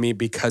annoying to me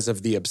because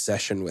of the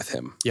obsession with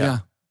him. Yeah.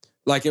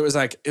 Like it was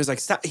like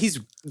stop, he's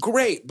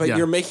great, but Yeah.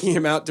 you're making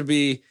him out to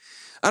be,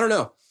 I don't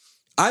know.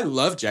 I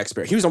love Jack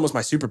Sparrow. He was almost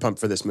my super pump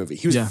for this movie.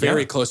 He was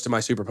very close to my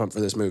super pump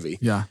for this movie.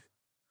 Yeah.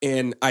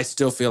 And I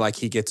still feel like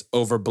he gets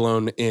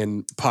overblown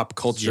in pop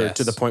culture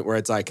to the point where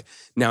it's like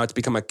now it's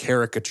become a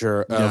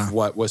caricature of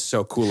what was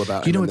so cool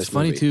about him. You know, in it's this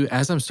funny movie. too,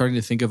 as I'm starting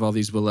to think of all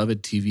these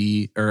beloved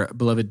TV or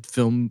beloved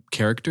film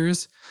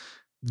characters,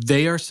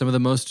 they are some of the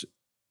most,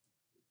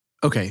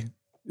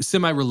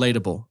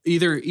 semi-relatable.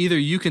 Either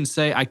you can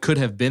say, I could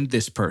have been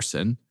this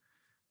person,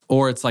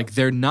 or it's like,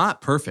 they're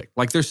not perfect.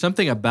 Like there's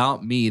something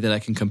about me that I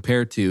can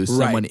compare to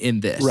someone in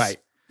this. Right.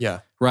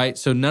 Yeah. Right?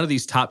 So none of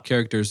these top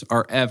characters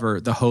are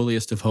ever the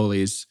holiest of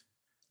holies,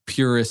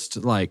 purest,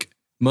 like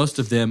most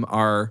of them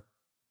are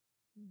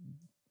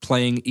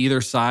playing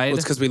either side. Well,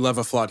 it's because we love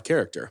a flawed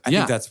character. I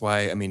think that's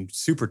why,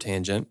 super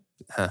tangent.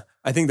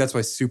 I think that's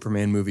why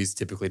Superman movies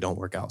typically don't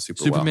work out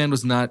super well. Superman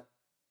was not,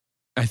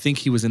 I think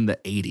he was in the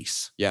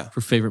 80s for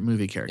favorite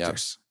movie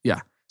characters. Yeah.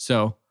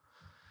 So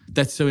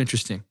that's so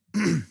interesting.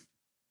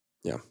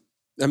 Yeah.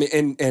 I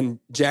mean, and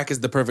Jack is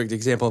the perfect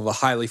example of a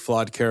highly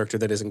flawed character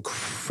that is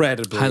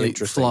incredibly Highly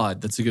interesting.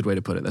 flawed. That's a good way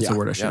to put it. That's a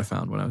word I should have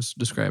found when I was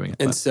describing it.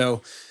 And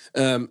so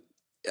the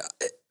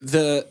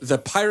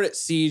pirate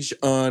siege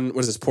on,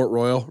 what is this, Port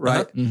Royal,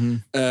 right?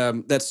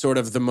 That's sort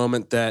of the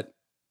moment that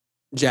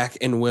Jack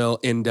and Will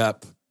end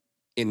up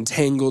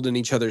entangled in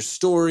each other's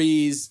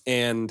stories.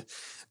 And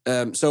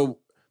so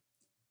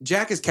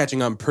Jack is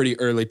catching on pretty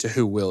early to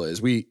who Will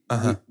is. We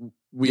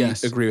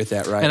agree with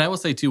that, right? And I will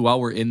say too,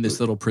 while we're in this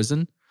little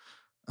prison,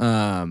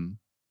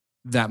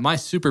 that my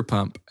super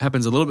pump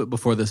happens a little bit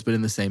before this, but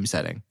in the same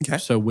setting. Okay.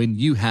 So when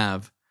you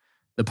have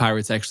the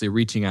pirates actually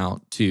reaching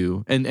out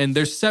to, and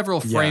there's several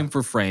frame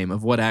for frame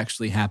of what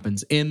actually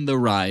happens in the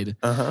ride,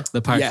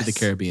 the Pirates of the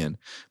Caribbean.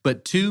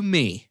 But to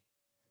me,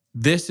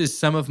 this is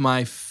some of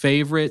my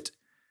favorite.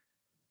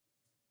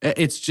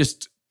 It's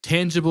just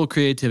tangible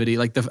creativity.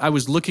 Like I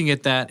was looking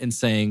at that and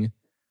saying,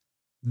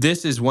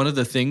 this is one of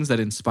the things that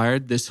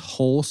inspired this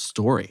whole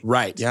story.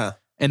 Right. Yeah.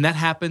 And that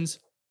happens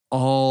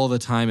all the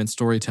time in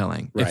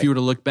storytelling. Right. If you were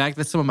to look back,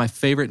 that's some of my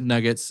favorite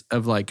nuggets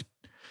of like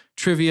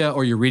trivia,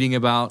 or you're reading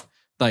about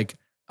like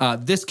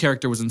this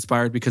character was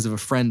inspired because of a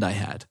friend I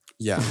had.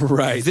 Yeah.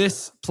 Right.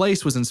 This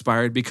place was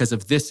inspired because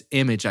of this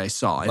image I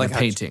saw in a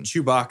painting.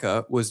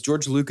 Chewbacca was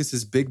George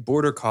Lucas's big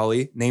border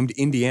collie named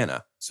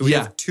Indiana. So we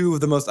have two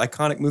of the most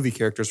iconic movie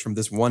characters from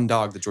this one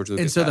dog that George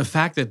Lucas And so had. the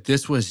fact that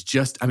this was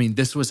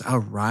this was a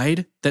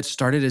ride that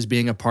started as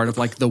being a part of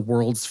like the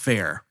World's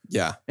Fair.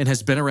 Yeah. And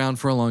has been around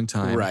for a long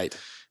time. Right.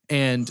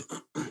 And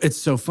it's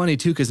so funny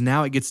too, because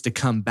now it gets to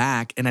come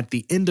back. And at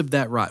the end of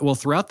that ride,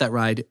 throughout that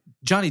ride,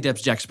 Johnny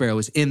Depp's Jack Sparrow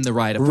is in the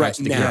ride of Pirates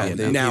of the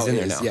Caribbean. Now he's in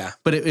there is, now. yeah.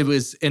 But it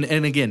was, and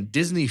again,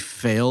 Disney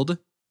failed.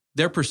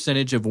 Their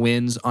percentage of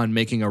wins on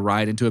making a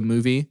ride into a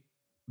movie,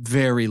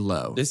 very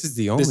low. This is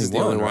the only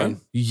one, right?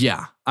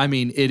 Yeah. I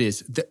mean, it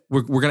is.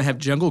 We're going to have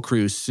Jungle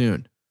Cruise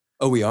soon.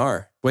 Oh, we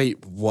are.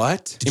 Wait,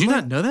 what? Did you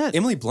not know that?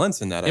 Emily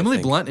Blunt's in that, Emily I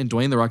think. Blunt and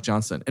Dwayne The Rock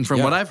Johnson. And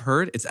from what I've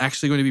heard, it's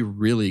actually going to be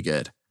really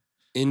good.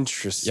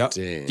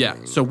 Interesting. Yeah.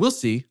 So we'll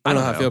see. I don't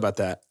know how I feel about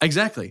that.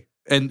 Exactly.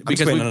 And I'm because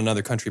just waiting on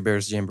another Country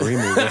Bears Jamboree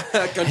movie.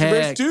 Country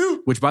Bears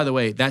 2. Which, by the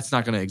way, that's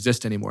not going to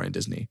exist anymore in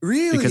Disney.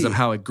 Really? Because of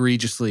how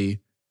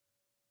egregiously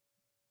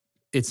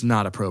it's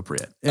not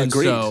appropriate. And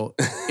Agreed. so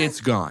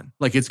it's gone.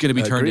 Like it's going to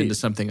be turned Agreed. into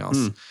something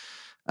else.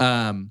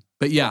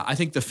 But yeah, I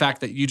think the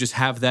fact that you just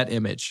have that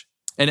image,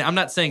 and I'm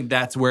not saying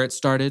that's where it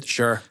started.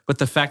 Sure. But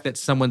the fact that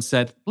someone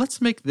said,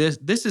 let's make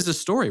this is a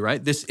story,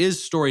 right? This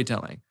is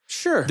storytelling.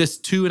 Sure. This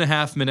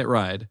 2.5 minute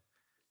ride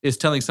is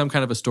telling some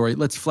kind of a story.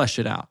 Let's flesh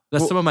it out.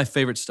 That's some of my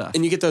favorite stuff.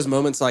 And you get those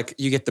moments like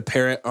you get the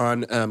parrot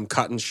on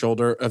Cotton's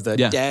shoulder of the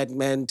dead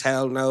men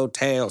tell no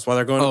tales while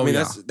they're going. Oh, I mean,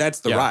 yeah. that's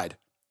the ride.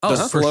 Oh,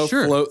 The for slow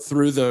sure. float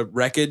through the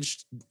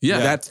wreckage. Yeah.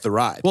 That's the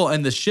ride. Well,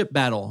 and the ship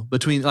battle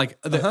between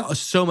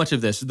so much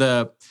of this,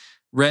 the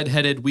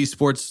redheaded Wii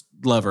Sports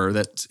lover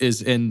that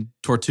is in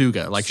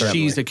Tortuga, like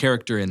she's a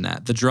character in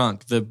that. The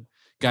drunk, the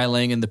guy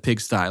laying in the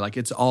pigsty, like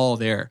it's all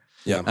there.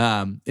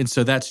 Yeah. And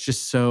so that's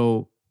just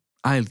so,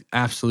 I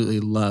absolutely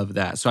love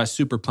that. So I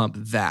super pump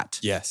that.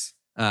 Yes.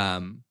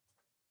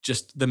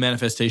 Just the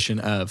manifestation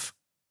of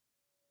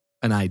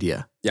an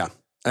idea Yeah,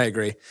 I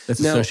agree. that's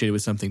Now- associated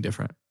with something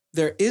different.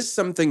 There is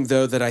something,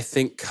 though, that I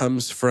think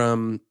comes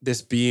from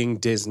this being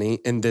Disney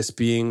and this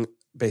being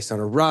based on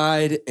a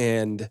ride.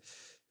 And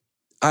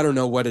I don't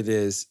know what it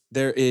is.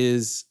 There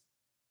is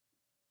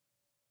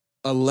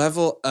a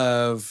level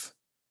of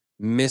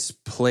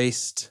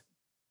misplaced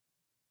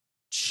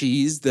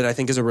cheese that I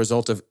think is a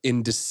result of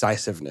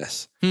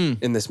indecisiveness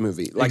in this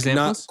movie. Like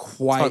Examples? not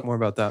quite, Talk more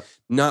about that.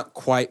 not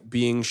quite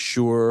being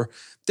sure.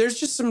 There's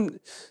just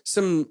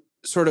some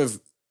sort of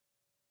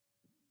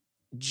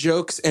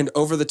jokes and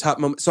over the top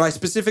moments. So I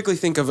specifically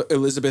think of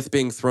Elizabeth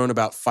being thrown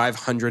about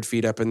 500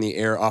 feet up in the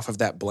air off of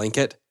that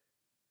blanket.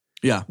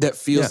 Yeah. That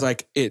feels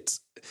like and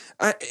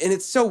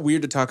it's so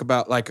weird to talk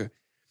about like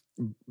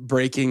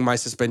breaking my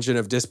suspension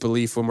of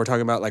disbelief when we're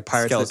talking about like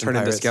pirates Skeleton that turn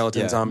into pirates.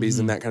 skeleton Yeah. zombies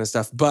and that kind of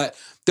stuff. But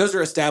those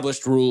are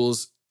established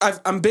rules.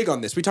 I'm big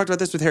on this. We talked about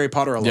this with Harry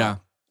Potter a lot. Yeah.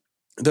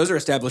 Those are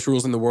established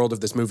rules in the world of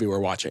this movie we're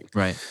watching.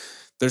 Right.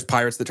 There's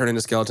pirates that turn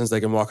into skeletons. They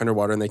can walk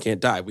underwater and they can't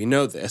die. We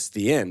know this.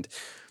 The end.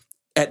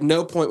 At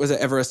no point was it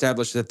ever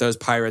established that those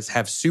pirates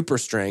have super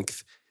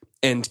strength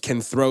and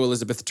can throw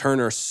Elizabeth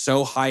Turner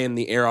so high in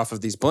the air off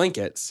of these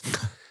blankets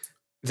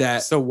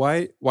that... So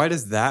why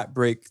does that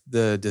break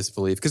the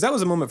disbelief? Because that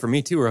was a moment for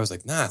me too where I was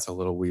like, nah, it's a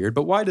little weird.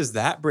 But why does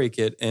that break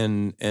it?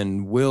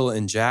 And Will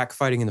and Jack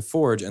fighting in the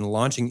forge and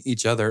launching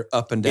each other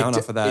up and down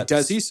off of that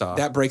seesaw.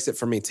 That breaks it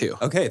for me too.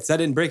 Okay, that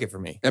didn't break it for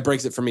me. That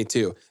breaks it for me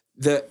too.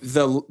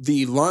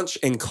 The launch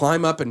and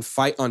climb up and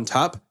fight on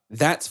top,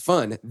 that's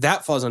fun.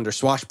 That falls under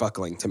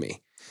swashbuckling to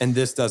me. And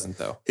this doesn't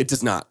though. It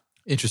does not.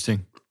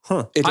 Interesting.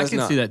 Huh. It I does can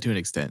not. see that to an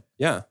extent.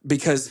 Yeah.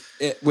 Because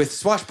with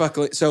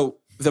swashbuckling, so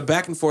the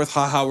back and forth,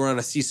 haha, we're on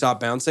a seesaw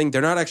bouncing,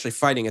 they're not actually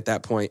fighting at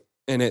that point.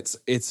 And it's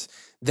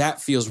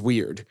that feels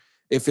weird.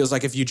 It feels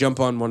like if you jump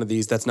on one of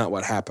these, that's not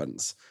what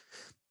happens.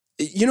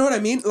 You know what I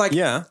mean? Like,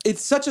 Yeah.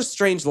 It's such a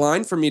strange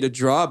line for me to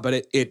draw,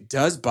 but it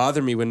does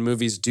bother me when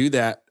movies do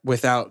that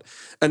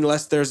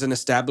unless there's an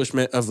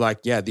establishment of like,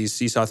 yeah, these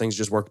seesaw things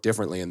just work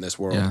differently in this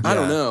world. Yeah. I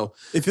don't know.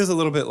 It feels a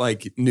little bit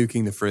like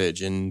nuking the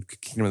fridge in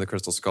Kingdom of the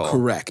Crystal Skull.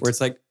 Correct. Where it's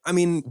like, I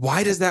mean,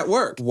 Why does that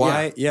work?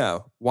 why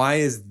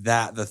is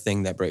that the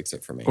thing that breaks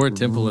it for me? Or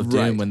Temple of Doom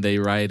Right. when they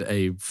ride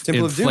a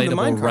Temple of Doom, the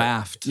inflatable minecart.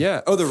 raft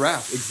Yeah. Oh, the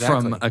raft.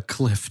 Exactly. from a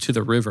cliff to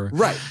the river.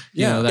 Right.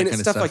 You know, that and kind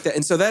it's of stuff like that.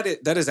 And so that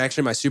is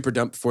actually my super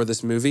dump for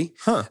this movie.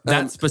 Huh.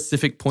 That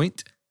specific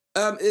point.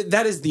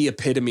 That is the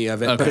epitome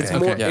of it, but Okay, it's okay.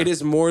 more. Yeah. It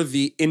is more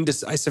the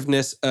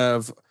indecisiveness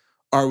of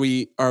are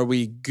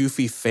we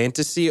goofy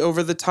fantasy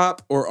over the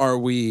top or are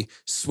we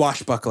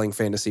swashbuckling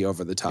fantasy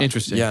over the top?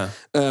 Interesting. Yeah.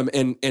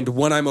 And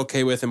one I'm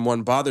okay with and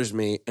one bothers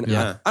me. And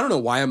Yeah. I don't know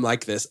why I'm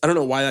like this. I don't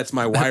know why that's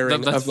my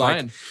wiring That's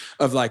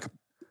of like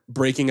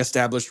breaking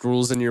established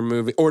rules in your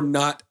movie or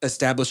not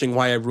establishing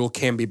why a rule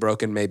can be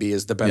broken. Maybe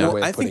is the better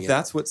way of I putting think it.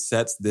 that's what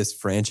sets this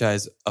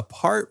franchise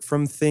apart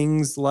from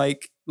things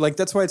like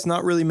that's why it's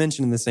not really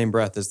mentioned in the same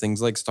breath as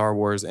things like Star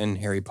Wars and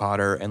Harry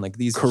Potter and like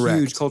these Correct.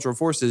 huge cultural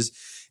forces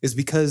is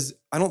because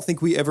I don't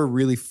think we ever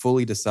really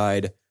fully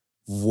decide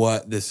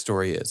what this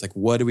story is. Like,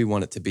 what do we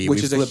want it to be? Which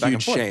We is a flip back and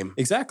huge forth. shame.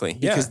 Exactly.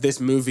 Because this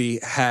movie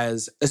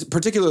has,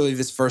 particularly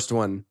this first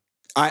one,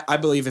 I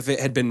believe if it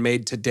had been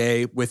made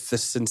today with the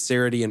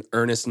sincerity and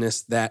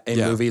earnestness that a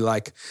movie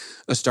like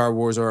a Star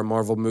Wars or a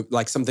Marvel movie,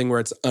 like something where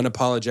it's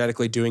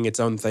unapologetically doing its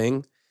own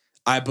thing,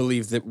 I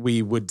believe that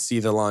we would see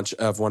the launch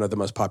of one of the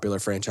most popular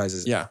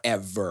franchises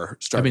ever.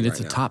 I mean, it's right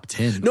a now. top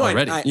 10 No,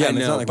 already. I Yeah, and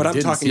it's know, not like but we I'm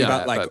didn't talking see about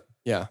that, like but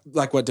yeah.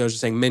 like what Doge was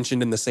saying,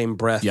 mentioned in the same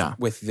breath Yeah.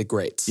 with the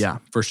greats. Yeah,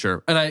 for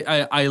sure. And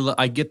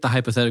I get the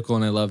hypothetical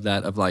and I love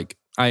that of like,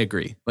 I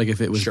agree. Like if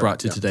it was Sure, brought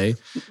to yeah. today.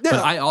 Yeah. But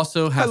I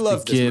also have to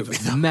love this give movie,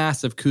 though.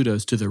 massive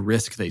kudos to the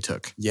risk they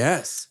took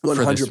Yes. for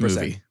this 100%.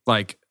 movie.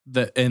 Like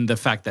the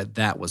fact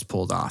that was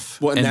pulled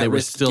off. Well, and that they were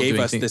risk still gave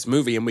doing us things. this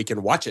movie and we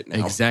can watch it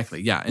now.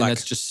 Exactly. Yeah. And Like-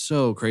 that's just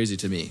so crazy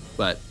to me.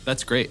 But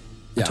that's great.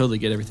 Yeah. I totally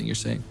get everything you're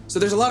saying. So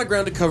there's a lot of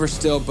ground to cover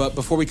still, but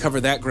before we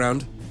cover that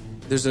ground,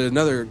 there's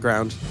another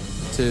ground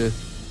to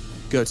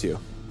go to.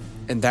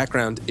 And that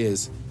ground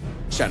is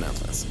shout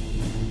outs.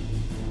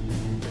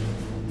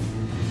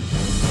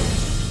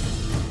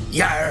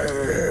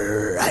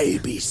 Yarr, I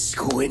be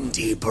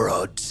squinty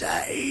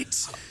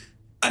broadsides.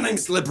 And I'm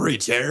slippery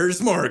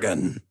chairs,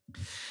 Morgan.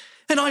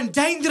 And I'm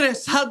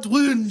dangerous, hard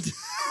wound.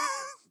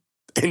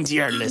 And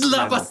you're listening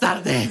La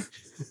bastarde.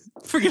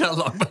 Forget how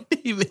long my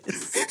name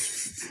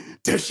is.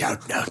 to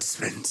shout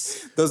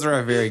announcements. Those are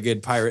our very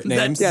good pirate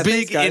names. That Yeah, big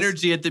thanks, guys.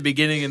 energy at the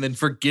beginning and then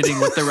forgetting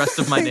what the rest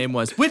of my name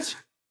was, which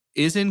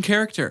is in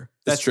character.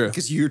 That's true.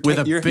 Because you're With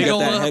a you're big got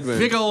old, that headwind.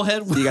 big old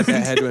head. You got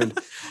that headwind.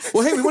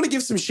 Well, hey, we want to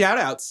give some shout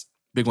outs.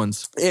 Big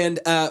ones. And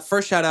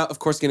first shout out, of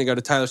course, going to go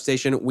to Tyler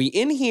Station. We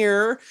in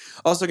here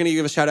also going to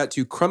give a shout out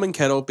to Crumb and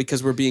Kettle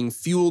because we're being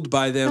fueled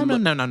by them No.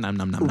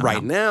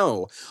 right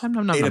now.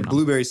 ate a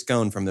blueberry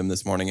scone from them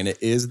this morning, and it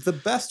is the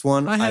best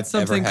one I had I've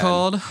something ever had.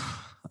 called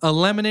a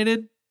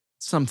laminated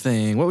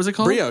something. What was it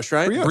called? Brioche,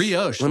 right?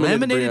 Brioche. Laminated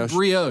Laminated brioche.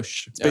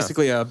 brioche. It's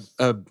basically a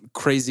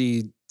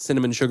crazy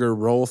cinnamon sugar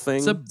roll thing.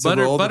 It's a a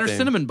roll that butter they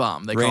cinnamon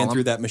bomb. They Ran call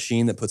through them. that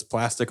machine that puts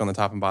plastic on the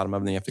top and bottom of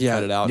it, and then you have to Yeah.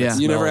 cut it out. Yeah.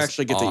 It You never smells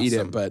actually get to eat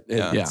awesome. it, but it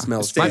Yeah. Yeah.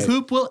 smells My great.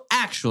 poop will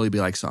actually be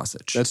like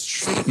sausage. That's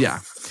true. yeah.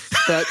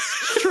 That's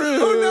true.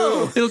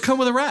 Oh, It'll come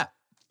with a wrap.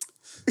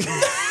 no.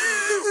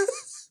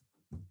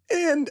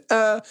 And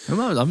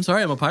I'm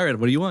sorry, I'm a pirate.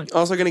 What do you want?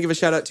 also going to give a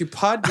shout out to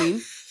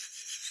Podbean.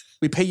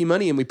 We pay you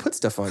money and we put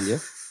stuff on you.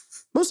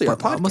 Mostly our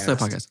podcast. Mostly a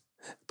podcast.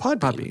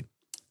 Podbean.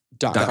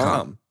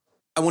 .com.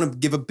 I want to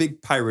give a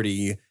big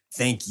piratey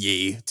thank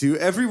ye to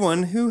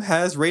everyone who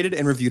has rated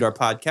and reviewed our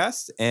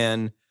podcast.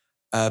 And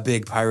a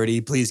big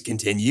piratey, please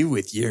continue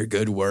with your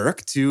good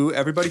work to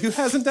everybody who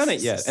hasn't done it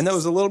yet. And that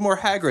was a little more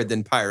Hagrid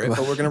than pirate, but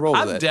we're going to roll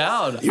with I'm it.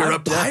 down. You're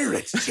I'm a down.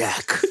 pirate,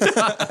 Jack.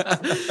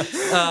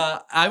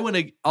 I want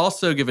to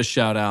also give a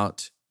shout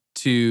out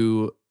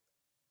to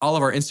all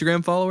of our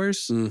Instagram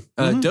followers.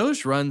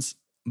 Doge runs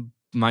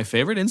my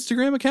favorite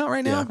Instagram account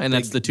right now, and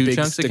that's the Two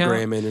Chunks account.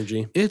 Instagram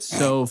energy. It's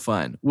so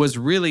fun. Was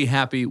really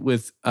happy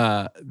with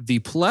the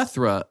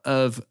plethora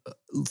of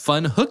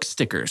fun hook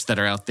stickers that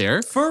are out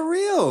there. For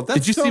real. That's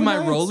Did you so see my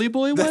nice. Roly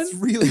Boy one? That's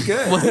really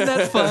good. Wasn't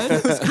that fun?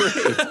 That was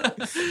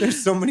great.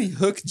 There's so many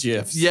hook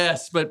GIFs.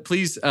 Yes, but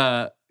please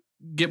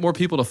get more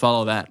people to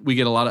follow that. We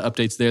get a lot of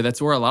updates there.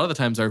 That's where a lot of the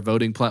times our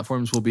voting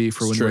platforms will be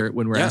for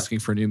when we're asking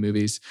for new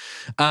movies.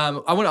 I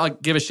want to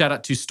give a shout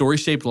out to Story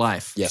Shaped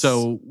Life. Yes.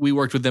 So we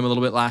worked with them a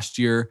little bit last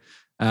year.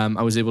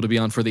 I was able to be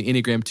on for the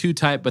Enneagram 2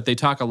 type, but they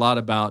talk a lot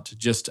about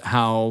just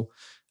how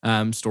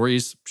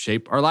stories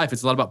shape our life.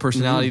 It's a lot about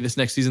personality. This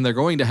next season they're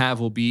going to have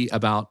will be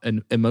about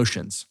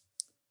emotions.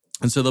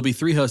 And so there'll be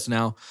 3 hosts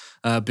now.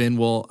 Ben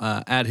will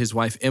add his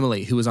wife,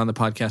 Emily, who was on the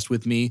podcast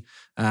with me,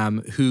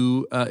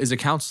 who is a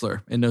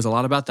counselor and knows a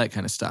lot about that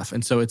kind of stuff.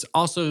 And so it's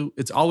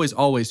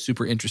always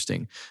super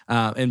interesting.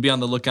 And be on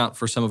the lookout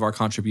for some of our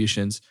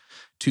contributions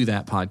to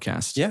that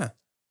podcast. Yeah.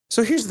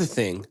 So here's the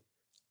thing.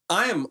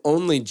 I am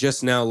only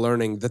just now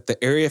learning that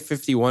the Area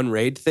 51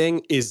 raid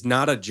thing is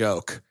not a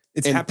joke.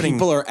 It's and happening.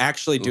 People are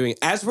actually doing,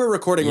 as we're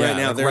recording right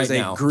now, like there is right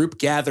a now. group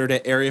gathered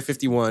at Area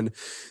 51.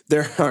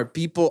 There are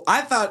people,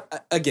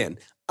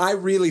 I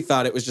really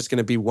thought it was just going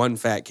to be one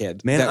fat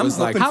kid. Man, that I'm was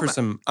hoping like, for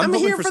some. I'm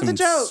hoping here for for the some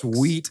jokes.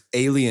 sweet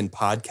alien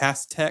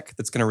podcast tech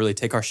that's going to really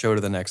take our show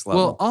to the next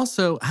level. Well,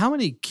 also, how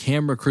many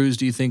camera crews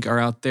do you think are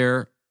out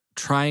there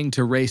trying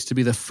to race to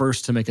be the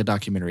first to make a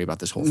documentary about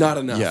this whole thing? not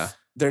enough. Yeah.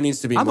 There needs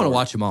to be I'm more. going to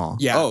watch them all.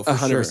 Yeah, Oh, for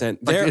 100%.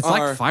 Like, it's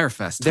like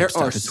Firefest type There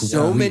stuff. are It's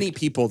so weird. many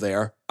people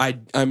there.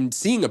 I'm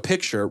seeing a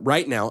picture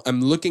right now.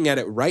 I'm looking at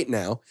it right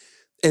now.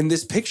 And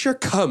this picture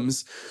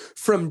comes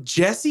from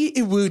Jesse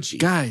Iwuji.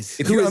 Guys,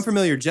 if you're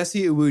unfamiliar,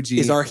 Jesse Iwuji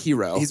is our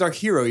hero. He's our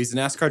hero. He's a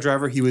NASCAR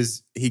driver.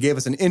 He gave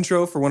us an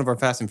intro for one of our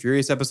Fast and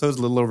Furious episodes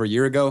a little over a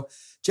year ago.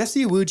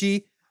 Jesse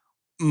Iwuji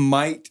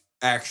might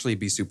actually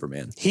be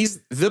Superman.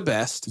 He's the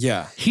best.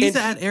 Yeah. he's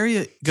and at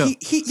area. Go.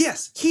 He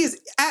is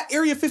at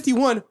Area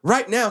 51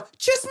 right now,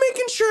 just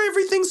making sure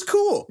everything's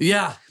cool.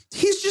 Yeah.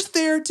 He's just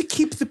there to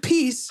keep the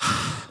peace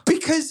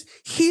because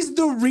he's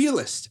the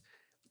realist.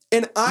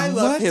 And I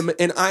love him.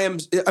 And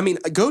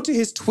go to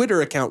his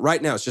Twitter account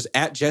right now. It's just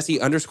at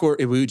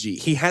Jesse_Iwuji.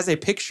 He has a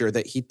picture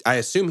that I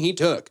assume he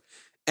took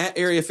at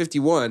Area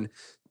 51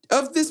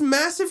 of this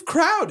massive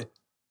crowd.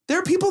 There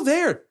are people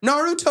there.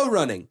 Naruto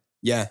running.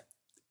 Yeah.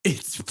 It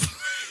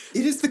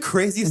is the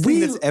craziest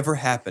thing that's ever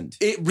happened.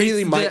 It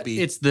really might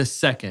be. It's the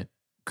second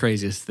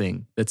craziest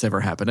thing that's ever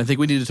happened. I think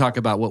we need to talk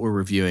about what we're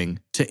reviewing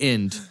to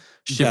end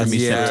Shiver Me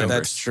September.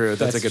 That's true.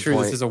 That's a good true.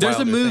 point. This is There's a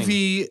wilder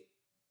movie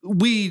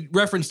we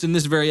referenced in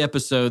this very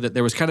episode that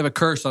there was kind of a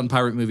curse on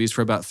pirate movies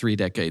for about 3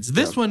 decades.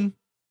 This one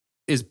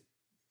is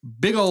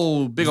big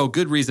old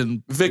good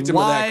reason. Victim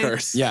why of that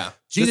curse. Yeah.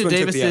 Gina This one took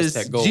the Davis's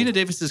Aztec gold. Gina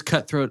Davis's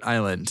Cutthroat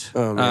Island.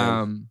 Oh,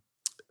 man.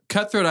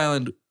 Cutthroat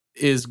Island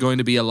is going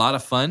to be a lot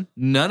of fun.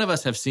 None of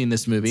us have seen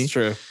this movie. It's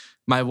true.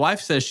 My wife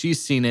says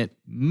she's seen it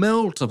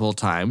multiple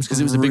times because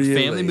it was a big Really?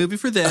 family movie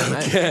for them.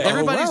 Okay.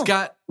 Everybody's Oh, wow.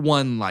 got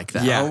one like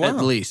that, Yeah. Oh, at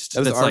wow. least.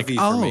 That was That's RV like, for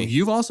oh, me.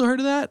 you've also heard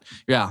of that?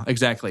 Yeah,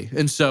 exactly.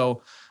 And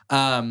so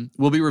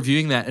we'll be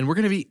reviewing that, and we're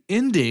going to be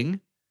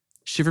ending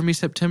Shiver Me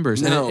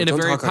Septembers No, in a don't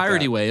very talk like piratey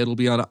that. way. It'll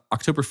be on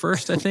October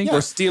 1st, I think.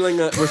 We're stealing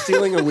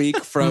a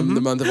week from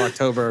the month of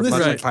October. Listen,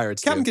 Much right. like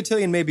Pirates Captain do.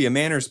 Cotillion may be a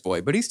manners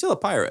boy, but he's still a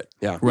pirate.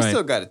 Yeah. He's Right.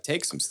 still got to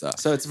take some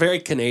stuff. So it's very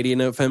Canadian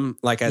of him.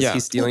 Like as Yeah.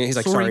 he's stealing it, he's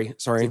like, Sorry.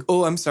 sorry.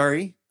 Oh, I'm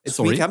sorry. It's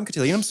Sorry? me, Captain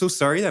Cotillion. I'm so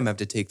sorry that I'm going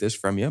to have to take this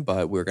from you,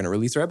 but we're going to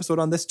release our episode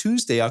on this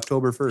Tuesday,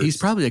 October 1st. He's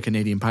probably a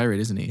Canadian pirate,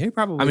 isn't he? He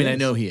probably I mean, I is.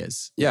 know he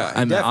is. Yeah, he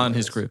I'm definitely on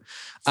his is. crew.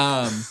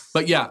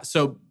 But yeah,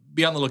 so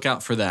be on the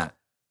lookout for that.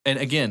 And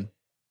again,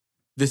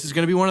 this is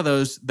going to be one of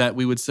those that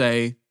we would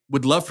say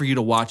would love for you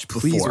to watch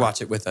before. Please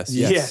watch it with us.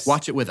 Yes.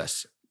 Watch it with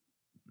us.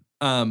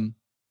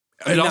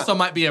 It also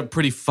might be a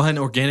pretty fun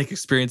organic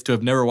experience to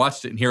have never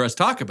watched it and hear us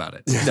talk about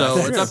it. So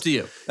it's up to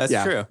you. That's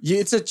true.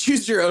 It's a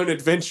choose your own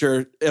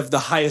adventure of the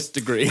highest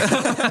degree.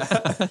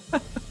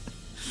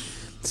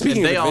 Speaking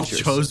And they of all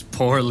adventures, chose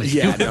poorly.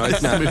 yeah, no,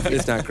 it's not.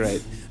 It's not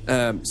great.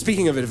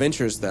 Speaking of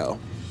adventures, though,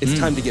 it's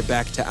time to get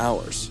back to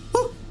ours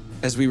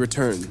as we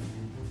return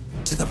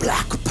to the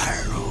Black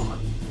Pearl,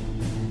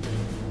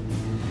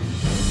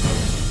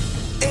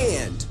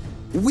 and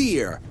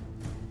we're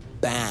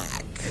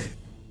back.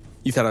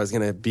 You thought I was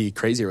gonna be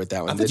crazier with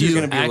that one, did you You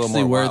were gonna be a little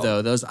actually more were, wild.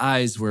 though. Those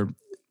eyes were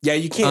Yeah,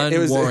 you can't. It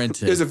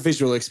Unwarranted. was a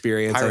visual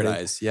experience. I Pirate think.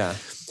 eyes. Yeah.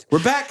 We're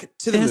back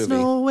to the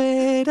movie.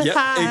 way to Yep,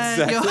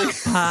 exactly.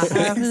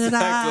 Exactly.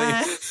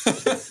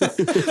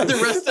 The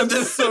rest of I'm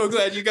this so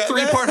glad you got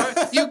that.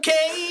 three-part, you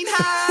can't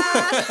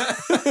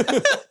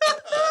hide.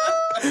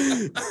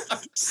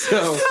 So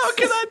How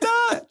can I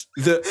not?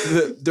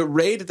 the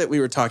raid that we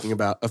were talking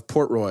about of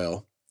Port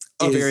Royal.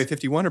 Of is- Area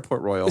 51 or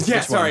Port Royal? Yeah,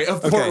 Which one? sorry,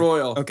 of Port Okay.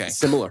 Royal. Okay.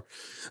 Similar.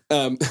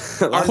 A lot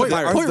of Port,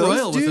 pirates- Port those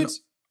Royal was an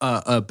dudes-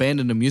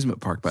 abandoned amusement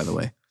park, by the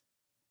way.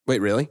 Wait,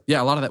 really?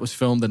 Yeah, a lot of that was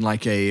filmed in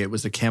it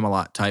was a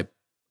Camelot type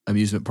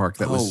amusement park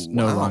that was Oh,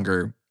 no wow.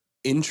 longer.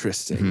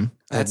 Interesting. Mhm.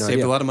 I had That no saved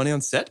idea. a lot of money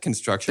on set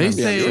construction. They I'm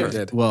say, sure. it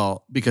did.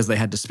 well, because they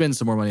had to spend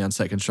some more money on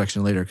set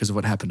construction later because of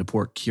what happened to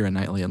poor Keira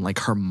Knightley and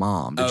her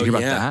mom. Did Oh, you hear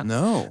about yeah. that?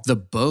 No. The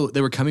boat, they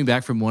were coming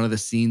back from one of the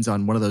scenes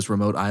on one of those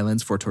remote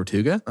islands for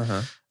Tortuga.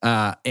 Uh-huh.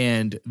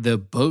 and the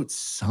boat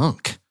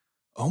sunk.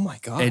 Oh my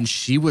God. And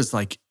she was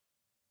like,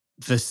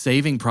 the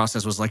saving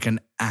process was like an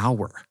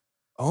hour.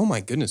 Oh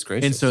my goodness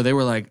gracious. And so they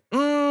were like,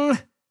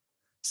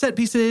 set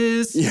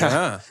pieces.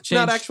 Yeah. Change.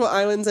 Not actual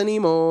islands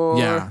anymore.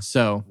 Yeah.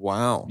 So,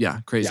 Wow. yeah,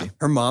 crazy. Yeah.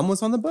 Her mom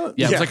was on the boat?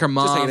 Yeah, it was like her just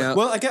mom. hanging out.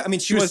 Well, I mean,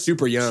 She was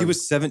super young. She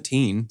was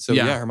 17. So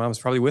Yeah. yeah, her mom was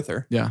probably with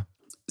her. Yeah.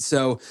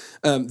 So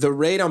the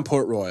raid on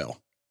Port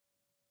Royal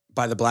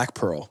by the Black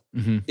Pearl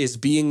Mhm. is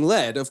being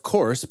led, of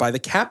course, by the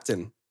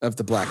captain of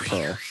the Black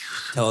Pearl.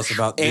 Tell us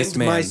about this And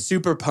man. my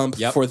super pump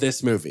Yep. for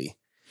this movie,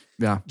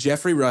 Yeah.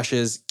 Jeffrey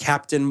Rush's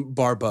Captain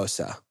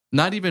Barbossa,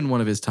 Not even one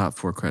of his top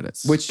 4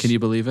 credits. Which- Can you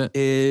believe it?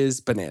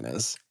 is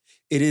bananas.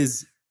 It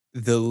is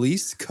the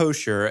least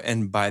kosher,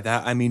 and by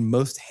that I mean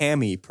most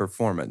hammy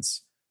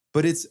performance,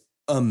 but it's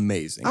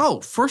amazing.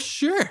 Oh, for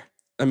sure.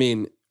 I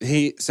mean,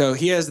 he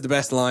has the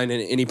best line in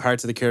any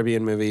Pirates of the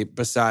Caribbean movie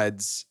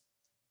besides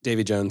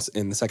Davy Jones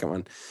in the second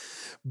one.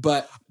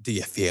 But Do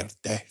you fear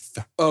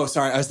death? oh,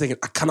 sorry, I was thinking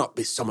I cannot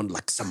be summoned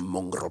like some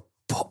mongrel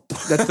pup.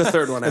 That's the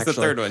third one. That's Actually,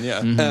 the third one,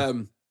 yeah.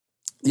 Mhm.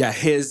 Yeah,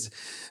 his.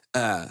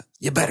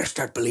 You better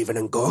start believing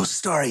in ghost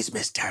stories,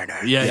 Miss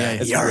Turner. Yeah.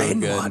 it's You're real in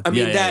good. one. I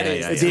mean, Yeah, that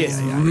yeah, is yeah, this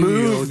yeah, yeah.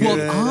 movie.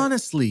 Well,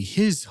 honestly,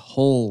 his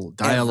whole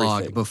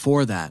dialogue Everything.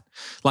 before that,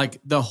 like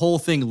the whole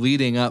thing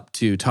leading up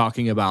to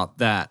talking about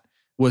that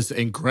was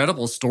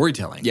incredible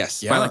storytelling.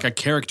 Yes. By Yeah. like a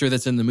character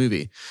that's in the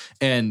movie.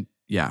 And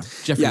yeah,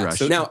 Jeffrey Yeah. Rush.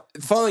 So now,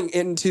 falling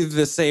into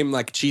the same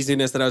like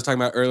cheesiness that I was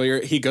talking about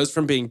earlier, he goes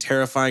from being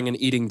terrifying and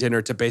eating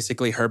dinner to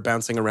basically her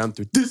bouncing around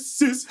through.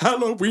 This is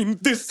Halloween.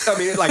 I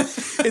mean, like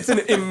it's an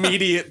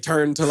immediate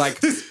turn to like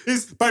this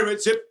is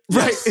pirate ship.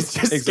 Right. It's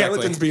just exactly.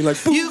 skeletons being like,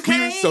 You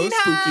you're so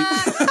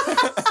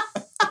spooky.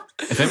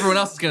 if everyone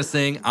else is going to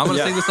sing, I'm going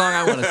to sing the song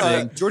I want to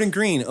sing. Jordan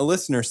Green, a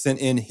listener, sent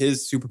in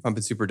his super pump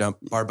and super dump.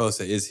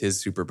 Barbossa is his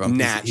super pump.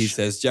 Natch. He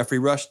says Jeffrey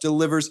Rush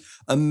delivers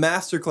a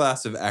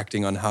masterclass of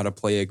acting on how to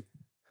play a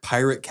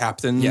pirate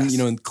captain, Yes.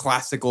 in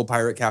classical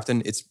pirate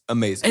captain. It's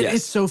amazing. And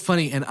it's so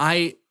funny. And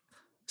I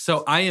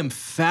am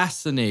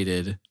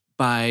fascinated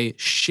by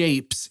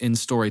shapes in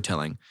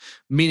storytelling,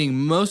 meaning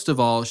most of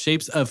all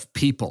shapes of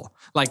people,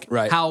 like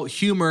Right. how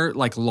humor,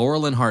 like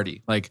Laurel and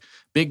Hardy, like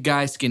big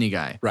guy, skinny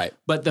guy. Right.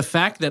 But the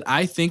fact that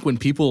I think when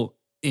people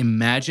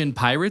imagine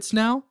pirates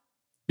now,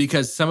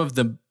 because some of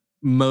the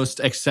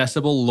most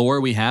accessible lore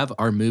we have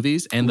are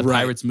movies and the Right.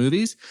 pirates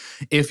movies,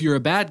 if you're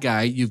a bad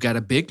guy, you've got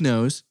a big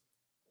nose.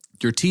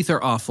 Your teeth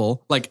are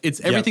awful. Like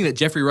it's everything that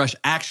Jeffrey Rush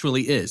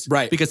actually is.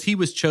 Right. Because he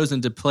was chosen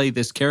to play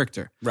this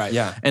character. Right.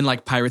 Yeah. And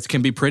like pirates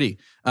can be pretty.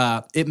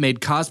 It made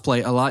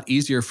cosplay a lot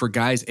easier for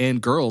guys and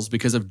girls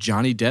because of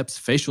Johnny Depp's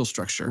facial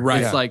structure.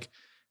 Right. It's Yeah. like,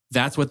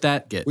 that's what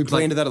that gets. We play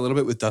like, into that a little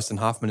bit with Dustin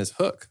Hoffman as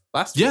Hook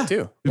last Yeah. week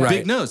too.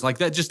 big nose. Like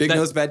that just Big that,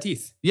 nose, bad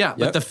teeth. Yeah.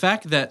 But Yep. the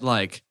fact that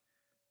like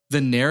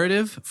the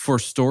narrative for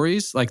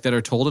stories like that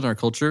are told in our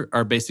culture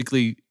are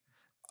basically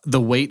the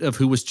weight of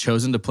who was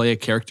chosen to play a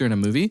character in a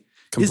movie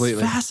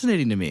Completely. is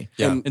fascinating to me.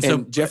 Yeah. And, And so-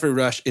 and Jeffrey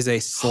Rush is a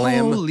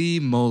slam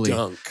Holy moly.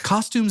 dunk.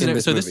 Costumes in and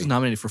this so this movie. is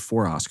nominated for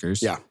 4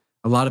 Oscars. Yeah.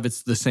 A lot of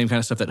it's the same kind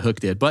of stuff that Hook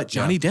did, but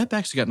Johnny Depp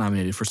actually got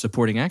nominated for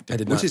supporting actor. I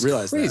did Which not is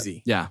realize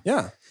crazy. Yeah.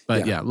 Yeah.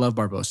 But Yeah. yeah, love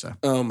Barbossa. that.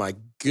 Oh my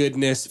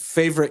goodness.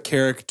 Favorite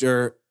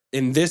character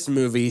in this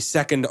movie,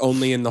 second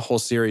only in the whole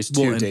series to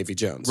Well, and- Davy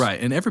Jones. Right.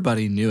 And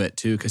everybody knew it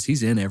too, because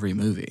he's in every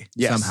movie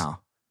Yes. somehow.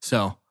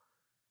 So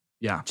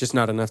yeah. Just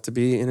not enough to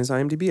be in his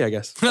IMDb, I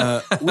guess.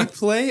 We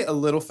play a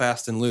little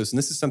fast and loose, and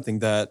this is something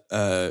that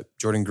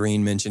Jordan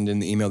Green mentioned in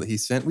the email that he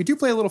sent. We do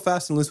play a little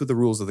fast and loose with the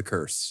rules of the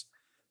curse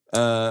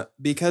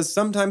because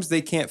sometimes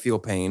they can't feel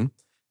pain,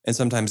 and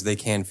sometimes they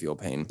can feel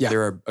pain. Yeah.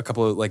 There are a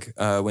couple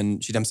of when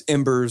she dumps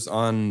embers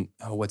on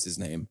what's his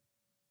name,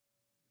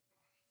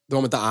 The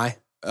one with the eye,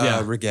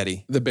 Yeah.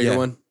 Rigetti, the bigger Yeah.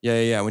 one.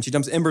 Yeah. When she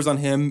dumps embers on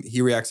him,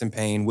 he reacts in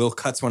pain. Will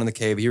cuts one in the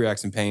cave, he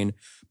reacts in pain.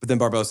 But then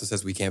Barbossa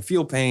says we can't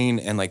feel pain,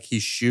 and like he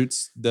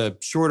shoots the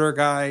shorter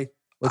guy.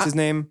 What's his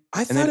name? I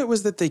And thought then- it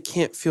was that they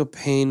can't feel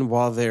pain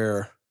while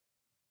they're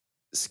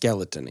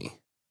skeleton-y.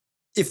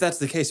 If that's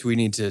the case, we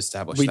need to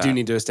establish We that. do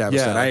need to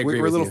establish that. I agree We're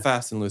a with little you.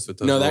 fast and loose with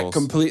those No, rules. that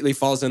completely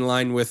falls in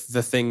line with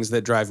the things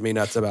that drive me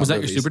nuts about Was that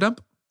movies. your super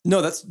dump?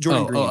 No, that's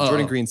Jordan Oh, Green. oh, oh,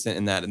 Jordan oh. Green sent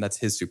in that, and that's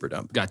his super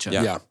dump. Gotcha.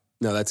 Yeah. Yeah.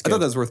 No, that's I good. thought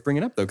that was worth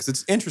bringing up though, because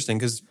it's interesting.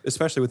 Because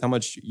especially with how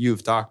much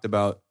you've talked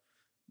about,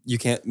 you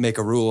can't make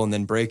a rule and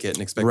then break it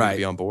and expect me Right. to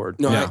be on board.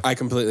 No, Yeah. I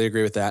completely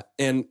agree with that.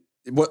 And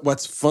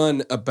what's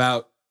fun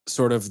about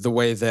sort of the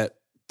way that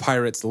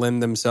pirates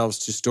lend themselves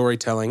to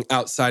storytelling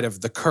outside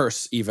of the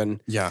curse even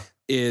Yeah,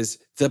 is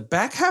the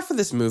back half of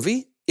this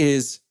movie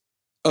is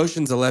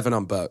Ocean's 11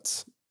 on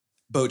boats.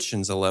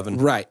 Boatshins 11.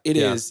 Right. It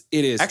Yeah. is.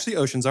 It is. Actually,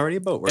 Ocean's already a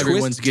boat. Twist,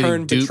 Everyone's getting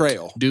turn, duped,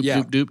 betrayal. duped,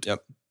 Yeah. duped.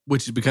 Yep.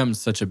 Which becomes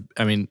such a,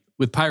 I mean,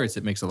 with pirates,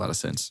 it makes a lot of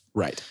sense.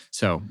 Right.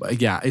 So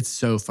yeah, it's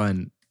so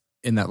fun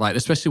in that light,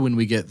 especially when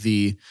we get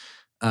the,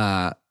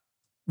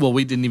 well,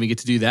 we didn't even get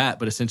to do that,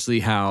 but essentially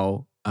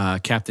how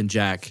Captain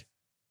Jack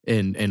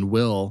and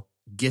Will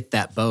get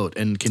that boat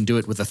and can do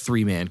it with a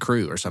 3-man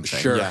crew or something.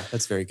 Sure. Yeah,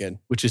 that's very good.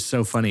 Which is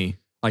so funny.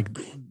 Like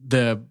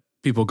the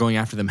people going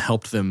after them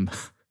helped them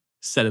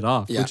set it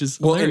off, which is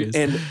well, hilarious.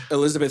 and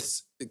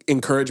Elizabeth's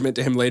encouragement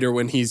to him later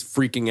when he's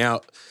freaking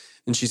out.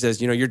 And she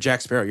says, you're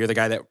Jack Sparrow. You're the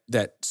guy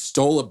that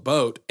stole a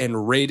boat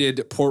and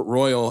raided Port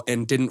Royal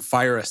and didn't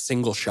fire a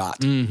single shot.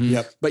 Mhm.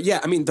 Yep. But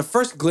yeah, I mean, the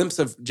first glimpse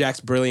of Jack's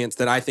brilliance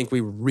that I think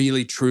we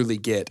really, truly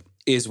get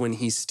is when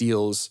he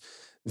steals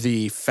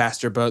the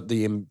faster boat,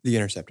 the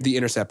Interceptor. The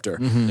Interceptor.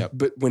 Mhm. Yep.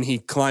 But when he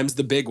climbs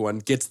the big one,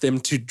 gets them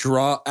to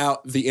draw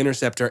out the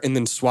Interceptor and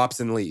then swaps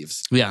and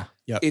leaves. Yeah.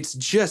 It's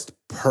just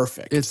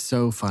perfect. It's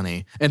so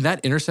funny. And that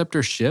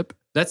Interceptor ship,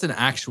 that's an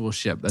actual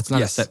ship. That's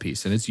not Yes. a set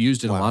piece. And it's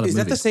used in a lot of Is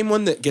movies. that the same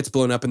one that gets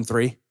blown up in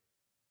 3?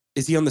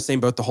 Is he on the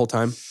same boat the whole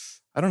time?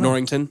 I don't know.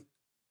 Norrington?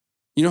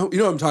 You know what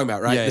I'm talking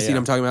about, right? Yeah, The scene yeah.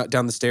 I'm talking about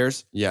down the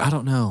stairs? Yeah. I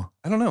don't know.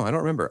 I don't know. I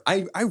don't remember.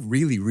 I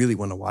really, really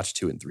want to watch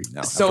 2 and 3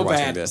 now. So after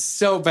watching bad. this.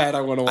 So bad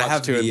I want to watch I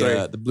have 2 and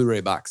 3. the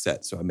Blu-ray box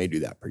set, so I may do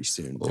that pretty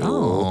soon.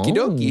 Oh. Okie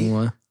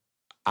dokie.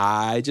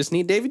 I just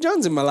need Davy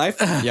Jones in my life.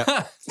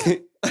 Yeah.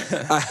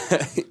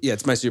 Yeah,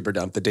 it's my super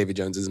dump that Davy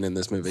Jones isn't in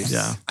this movie.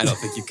 Yeah. I don't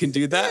think you can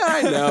do that.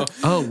 I know.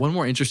 Oh, one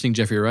more interesting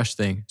Jeffrey Rush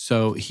thing.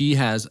 So he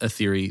has a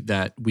theory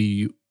that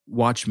we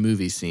watch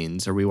movie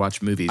scenes or we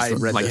watch movies I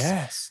read like this.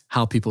 Yes.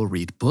 how people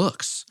read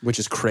books. Which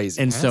is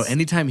crazy. And so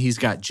anytime he's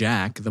got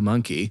Jack, the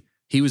monkey,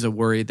 he was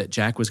worried that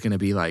Jack was going to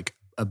be like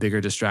a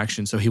bigger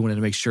distraction. So he wanted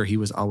to make sure he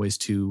was always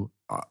to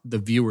the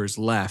viewer's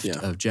left Yeah.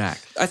 of Jack.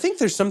 I think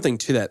there's something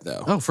to that,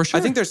 though. Oh, for sure.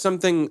 I think there's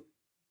something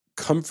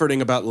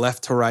comforting about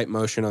left to right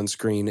motion on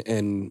screen.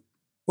 And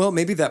Well,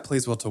 maybe that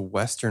plays well to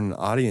Western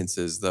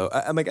audiences, though.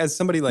 I'm like, as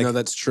somebody like, no,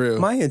 that's true.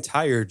 my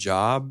entire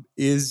job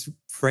is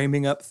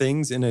framing up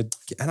things and I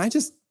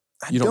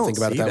You don't think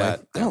about it see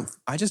that way?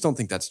 I just don't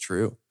think that's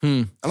true.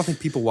 Hmm. I don't think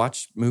people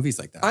watch movies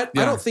like that.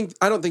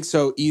 I don't think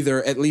so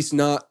either, at least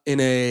not in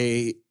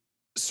a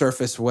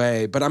surface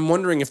way. But I'm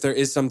wondering if there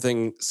is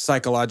something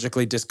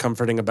psychologically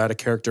discomforting about a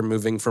character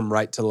moving from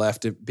right to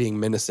left, it being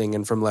menacing,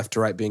 and from left to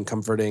right being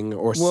comforting,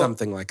 or Well,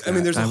 something like that. I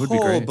mean, there's That a would be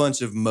whole great.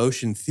 bunch of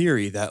motion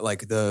theory that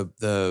like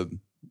the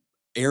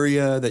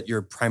area that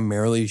you're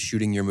primarily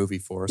shooting your movie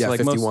for. yeah, like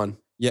 51.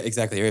 Yeah,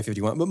 exactly. Area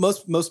 51. But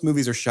most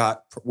movies are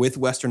shot with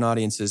Western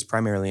audiences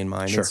primarily in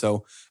mind. Sure. And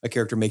so a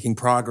character making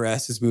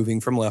progress is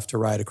moving from left to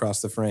right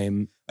across the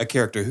frame. A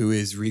character who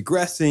is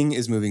regressing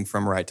is moving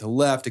from right to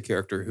left. A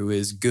character who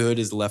is good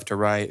is left to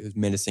right. Who's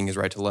menacing is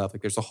right to left.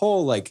 Like there's a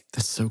whole like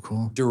That's so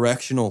cool.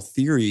 directional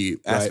theory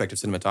aspect of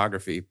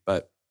cinematography.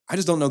 But I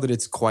just don't know that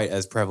it's quite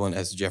as prevalent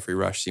as Jeffrey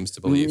Rush seems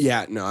to believe.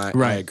 Yeah, no, I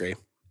Right. agree.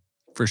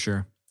 For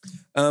sure.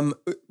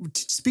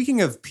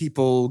 Speaking of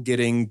people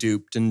getting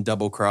duped and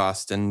double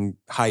crossed and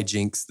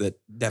hijinks that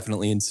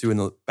definitely ensue in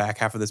the back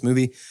half of this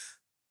movie,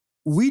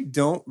 we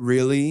don't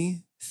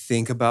really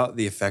think about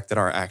the effect that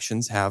our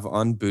actions have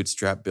on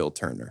Bootstrap Bill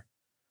Turner.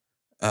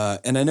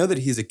 And I know that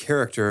he's a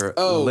character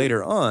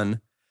later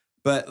on,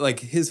 but like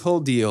his whole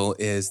deal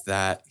is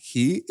that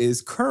he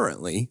is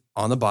currently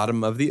on the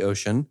bottom of the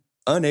ocean,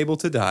 unable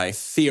to die.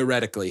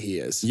 Theoretically, he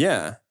is.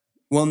 Yeah.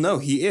 Well, no,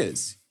 he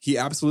is. He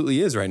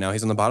absolutely is right now.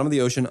 He's on the bottom of the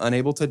ocean,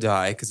 unable to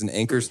die because an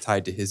anchor's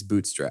tied to his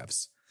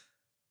bootstraps.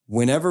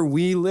 Whenever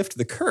we lift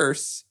the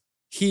curse,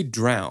 he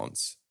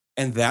drowns.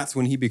 And that's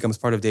when he becomes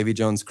part of Davy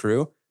Jones'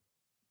 crew.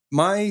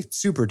 My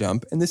super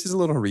dump, and this is a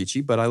little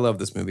reachy, but I love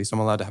this movie, so I'm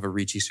allowed to have a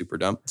reachy super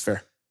dump. It's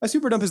fair. My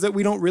super dump is that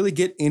we don't really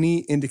get any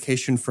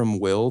indication from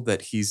Will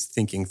that he's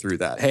thinking through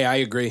that. Hey, I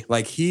agree.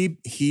 Like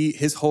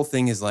his whole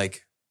thing is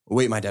like,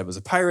 wait, my dad was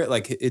a pirate.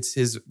 Like it's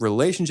his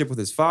relationship with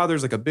his father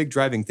is like a big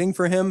driving thing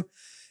for him.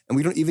 And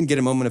we don't even get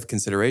a moment of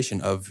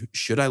consideration of,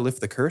 should I lift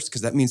the curse?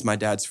 Because that means my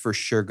dad's for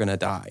sure going to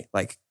die.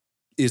 Like,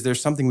 is there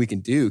something we can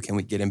do? Can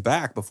we get him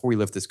back before we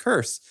lift this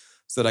curse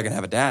so that I can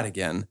have a dad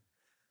again?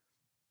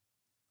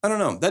 I don't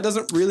know. That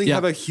doesn't really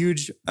have a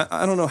huge,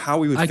 I don't know how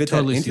we would I fit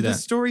totally that see into the that.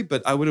 story,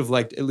 but I would have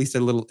liked at least a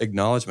little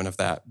acknowledgement of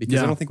that because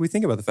Yeah. I don't think we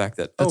think about the fact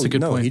that, That's a good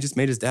point. he just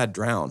made his dad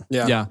drown.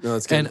 Yeah. No,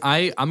 that's good.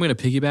 And I'm going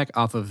to piggyback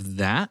off of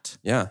that.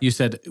 Yeah. You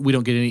said we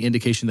don't get any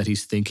indication that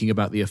he's thinking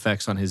about the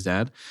effects on his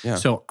dad. Yeah.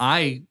 So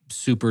I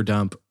super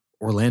dump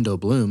Orlando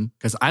Bloom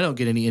because I don't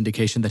get any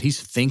indication that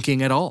he's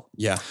thinking at all.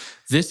 Yeah.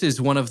 This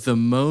is one of the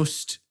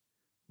most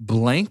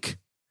blank,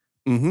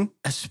 Mm-hmm.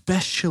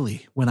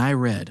 especially when I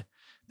read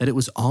that it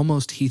was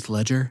almost Heath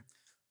Ledger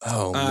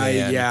Oh,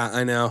 man. yeah,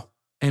 I know.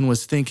 and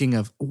was thinking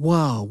of,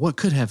 whoa, what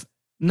could have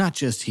not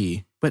just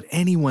he, but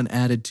anyone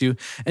added to.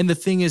 And the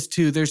thing is,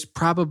 too, there's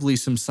probably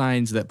some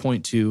signs that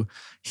point to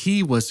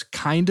he was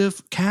kind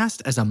of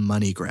cast as a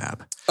money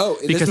grab Oh,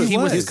 because he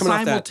was he's coming off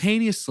that.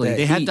 simultaneously, that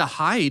they had heat. to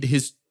hide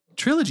his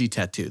trilogy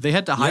tattoo. They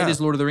had to hide Yeah.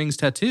 his Lord of the Rings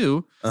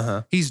tattoo.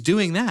 Uh-huh. He's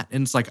doing that.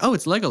 And it's like, oh,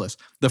 it's Legolas.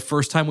 The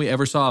first time we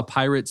ever saw a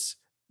Pirates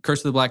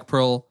Curse of the Black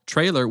Pearl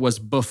trailer was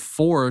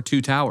before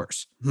Two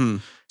Towers.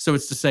 So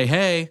it's to say,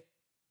 hey,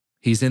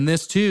 he's in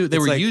this too. They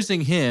It's were like-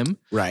 using him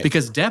Right.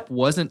 because Depp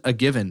wasn't a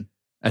given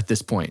at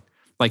this point.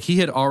 Like he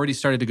had already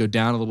started to go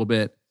down a little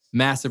bit,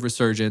 massive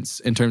resurgence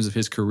in terms of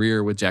his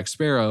career with Jack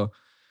Sparrow.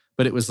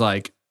 But it was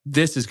like,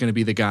 this is going to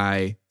be the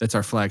guy that's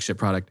our flagship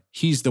product.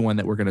 He's the one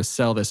that we're going to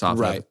sell this off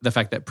Right. of. The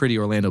fact that Pretty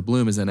Orlando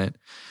Bloom is in it.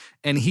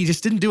 and he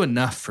just didn't do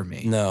enough for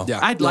me. No. Yeah.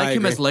 I'd No, like I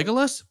him agree. as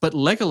Legolas, but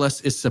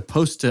Legolas is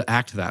supposed to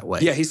act that way.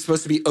 Yeah, he's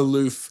supposed to be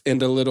aloof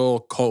and a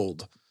little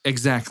cold.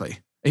 Exactly.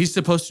 He's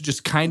supposed to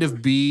just kind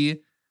of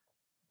be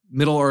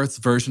Middle-earth's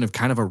version of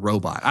kind of a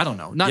robot. I don't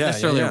know. Not Yeah,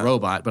 necessarily yeah, yeah. a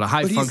robot, but a But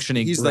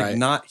high-functioning he's like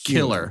not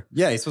human. killer.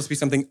 Yeah, he's supposed to be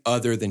something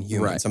other than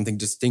human, Right. something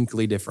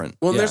distinctly different.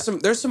 Well, Yeah.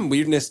 there's some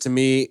weirdness to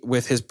me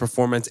with his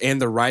performance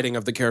and the writing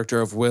of the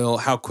character of Will.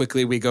 How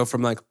quickly we go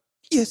from like,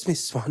 yes,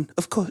 Miss Swan,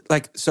 of course,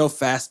 like so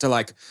fast to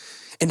like,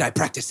 and I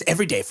practice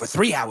every day for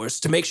 3 hours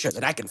to make sure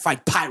that I can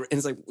fight pirate. And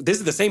it's like, this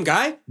is the same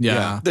guy.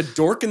 Yeah. The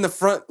dork in the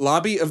front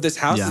lobby of this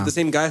house Yeah. is the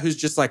same guy who's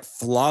just like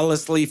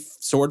flawlessly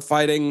sword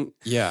fighting.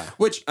 Yeah.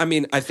 Which I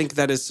mean, I think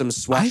that is some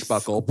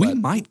swashbuckle. We But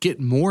might get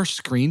more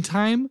screen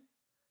time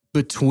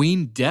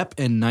between Depp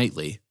and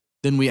Knightley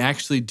than we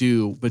actually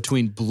do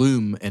between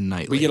Bloom and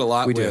Knightley. we get a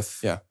lot We do. with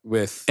Yeah.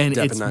 with and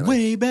Depp it's Knightley.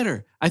 way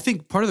better. I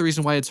think part of the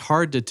reason why it's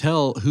hard to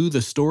tell who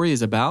the story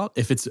is about,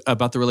 if it's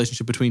about the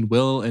relationship between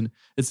Will and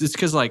it's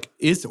because like,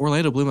 is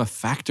Orlando Bloom a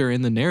factor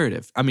in the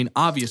narrative? I mean,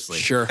 obviously.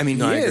 Sure. I mean,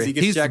 No, he I is. agree. He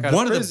gets He's Jack out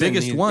one of the prison.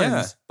 biggest He- ones,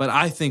 yeah. but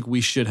I think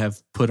we should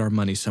have put our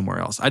money somewhere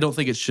else. I don't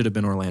think it should have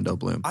been Orlando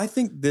Bloom. I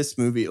think this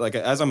movie, like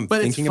as I'm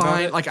But thinking it's about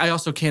fine. it, Like I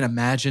also can't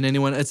imagine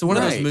anyone. It's one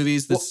of those Right.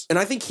 movies Well, that's and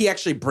I think he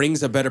actually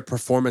brings a better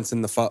performance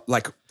in the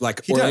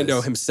like He Orlando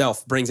does.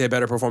 himself brings a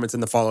better performance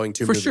in the following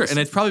two for movies. sure. And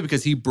it's probably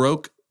because he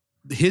broke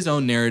his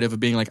own narrative of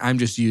being like, I'm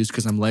just used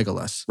because I'm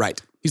Legolas. right.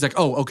 He's like,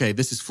 oh, okay,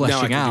 this is Now I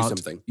fleshing can do out.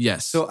 something.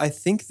 Yes. so I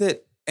think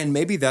that, and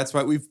maybe that's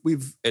why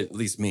we've at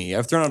least me,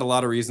 I've thrown out a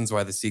lot of reasons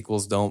why the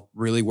sequels don't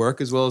really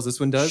work as well as this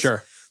one does.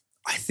 Sure.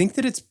 I think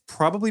that it's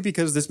probably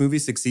because this movie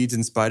succeeds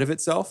in spite of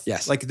itself.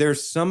 Yes. Like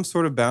there's some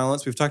sort of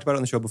balance. We've talked about it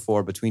on the show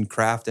before between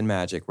craft and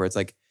magic, where it's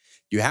like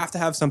you have to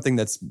have something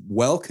that's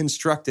well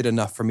constructed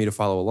enough for me to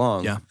follow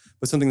along. Yeah.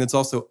 But something that's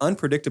also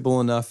unpredictable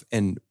enough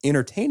and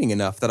entertaining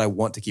enough that I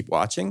want to keep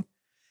watching.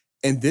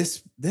 And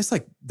this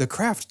like the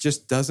craft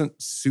just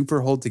doesn't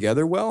super hold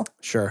together well.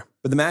 Sure.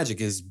 But the magic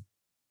is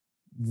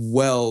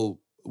well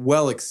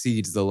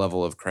exceeds the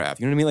level of craft.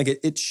 You know what I mean? Like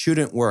it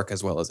shouldn't work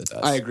as well as it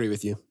does. I agree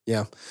with you.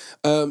 Yeah.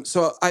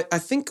 So I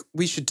think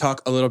we should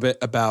talk a little bit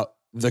about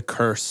the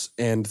curse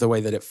and the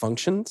way that it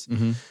functions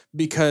Mhm.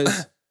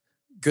 because,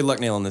 Good luck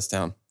nailing this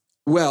down.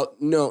 well,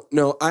 no,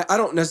 I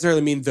don't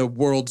necessarily mean the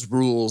world's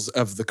rules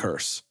of the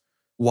curse.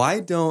 Why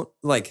don't,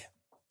 like,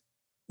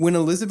 when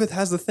Elizabeth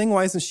has the thing,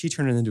 why isn't she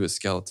turning into a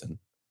skeleton?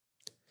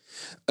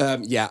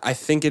 Yeah, I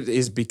think it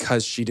is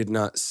because she did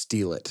not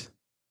steal it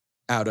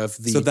out of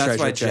the So that's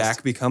treasure why chest.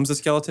 Jack becomes a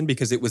skeleton,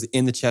 because it was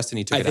in the chest and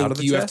he took I it out think of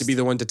the you chest? have to be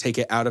the one to take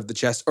it out of the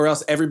chest, or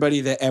else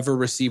everybody that ever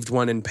received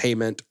one in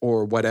payment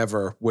or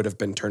whatever would have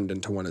been turned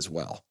into one as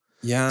well.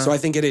 Yeah. So I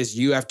think it is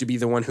you have to be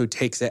the one who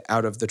takes it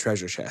out of the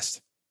treasure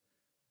chest,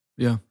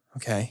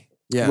 okay.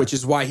 Yeah. which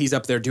is why he's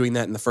up there doing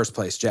that in the first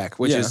place, Jack,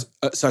 which Yeah. is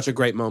such a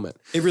great moment.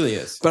 it really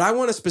is. But I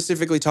want to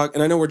specifically talk,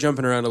 and I know we're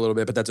jumping around a little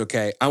bit, but that's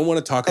okay. I want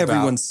to talk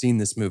Everyone's seen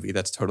this movie.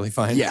 That's totally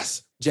fine. about,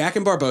 yes, Jack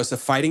and Barbossa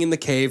fighting in the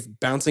cave,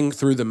 bouncing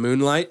through the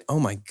moonlight Oh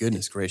my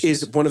goodness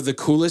gracious. is one of the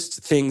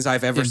coolest things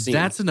I've ever And seen.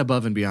 that's an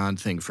above and beyond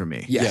thing for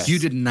me. Yes. You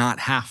did not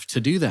have to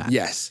do that.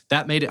 Yes.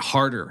 That made it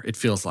harder, it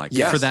feels like,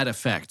 Yes. for that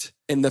effect.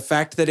 And the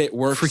fact that it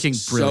works Freaking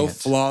so brilliant.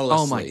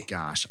 flawlessly. Oh my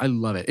gosh. I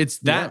love it. It's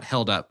that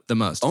held up the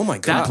most. Oh my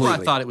God. That's where I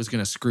Completely. thought it was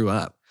going to screw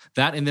up.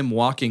 That and them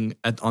walking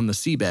on the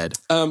seabed,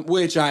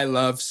 Which I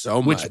love so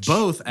which much.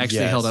 both actually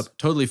Yes. held up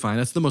totally fine.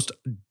 That's the most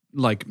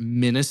like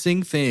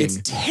menacing thing. It's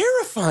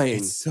terrifying.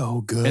 It's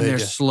so good. and they're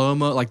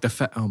slow-mo, like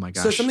oh my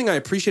gosh. So something I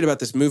appreciate about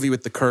this movie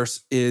with the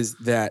curse is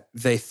that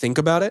they think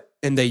about it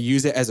and they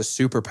use it as a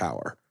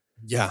superpower.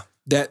 yeah.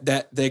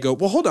 That they go,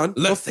 well, hold on.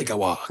 Let's take a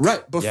walk.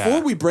 Right. Before Yeah.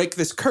 we break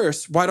this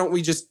curse, why don't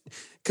we just,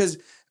 because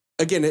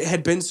again, it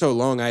had been so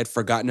long, I had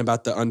forgotten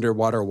about the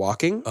underwater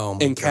walking. Oh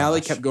my And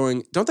Callie gosh. kept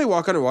going, don't they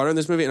walk underwater in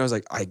this movie? And I was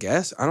like, I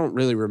guess. I don't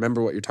really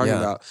remember what you're talking Yeah.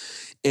 about.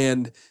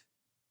 And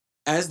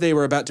as they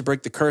were about to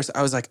break the curse,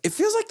 I was like, it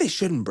feels like they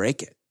shouldn't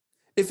break it.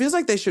 It feels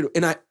like they should.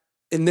 And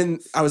then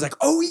I was like,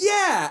 oh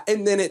yeah.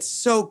 And then it's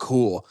so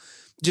cool.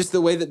 Just the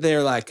way that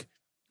they're like,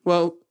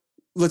 well,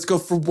 let's go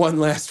for one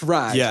last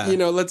ride. Yeah. You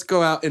know, let's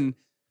go out and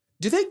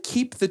do they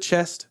keep the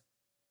chest?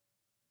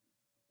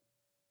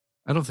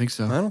 I don't think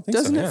so. I don't think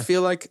Doesn't so. it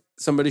feel like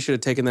somebody should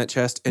have taken that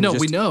chest and No,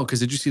 just, we know because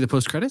did you see the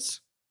post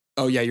credits?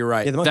 Oh yeah, you're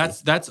right. Yeah, the monkey.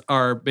 That's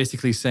our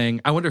basically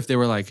saying. I wonder if they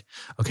were like,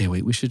 okay,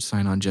 wait, we should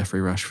sign on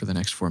Jeffrey Rush for the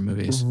next 4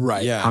 movies.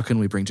 right. Yeah. How can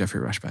we bring Jeffrey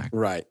Rush back?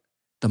 Right.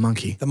 The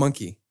monkey. The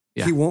monkey.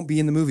 Yeah. He won't be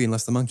in the movie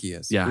unless the monkey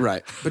is. Yeah.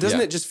 Right. But doesn't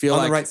Yeah. it just feel On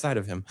like the right side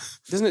of him.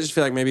 doesn't it just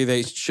feel like maybe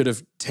they should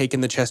have taken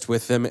the chest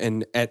with them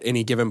and at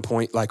any given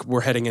point, like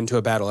we're heading into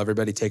a battle,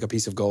 everybody take a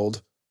piece of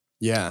gold?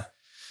 Yeah.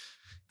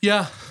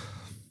 Yeah.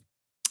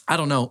 I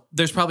don't know.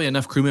 There's probably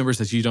enough crew members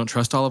that you don't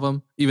trust all of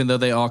them, even though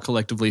they all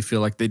collectively feel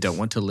like they don't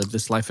want to live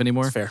this life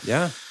anymore. That's fair.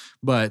 Yeah.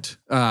 But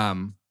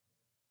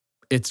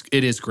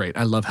it is great.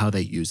 I love how they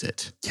use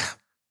it. Yeah.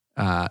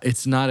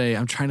 It's not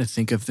I'm trying to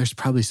think of, there's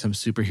probably some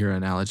superhero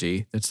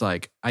analogy that's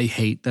like, I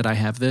hate that I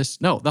have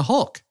this. No, the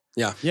Hulk.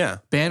 Yeah.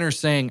 Banner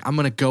saying, I'm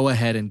going to go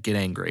ahead and get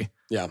angry.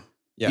 Yeah.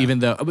 Yeah. Even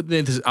though, but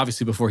this is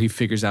obviously before he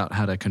figures out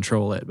how to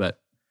control it. But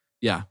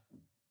yeah,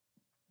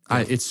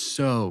 it's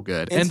so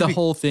good. And the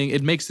whole thing,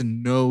 it makes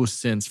no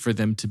sense for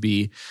them to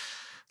be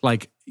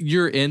like,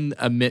 you're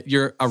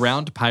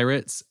around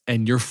pirates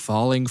and you're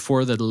falling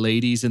for the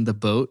ladies in the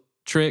boat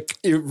trick.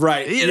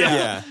 Right. You know?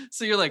 Yeah.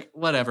 So you're like,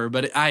 whatever.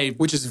 But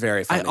Which is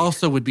very funny. I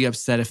also would be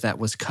upset if that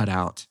was cut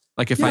out.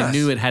 Like if I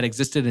knew it had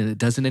existed and it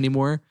doesn't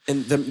anymore.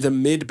 And the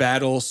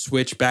mid-battle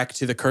switch back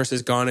to the curse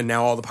is gone and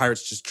now all the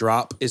pirates just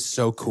drop is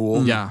so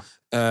cool. Yeah.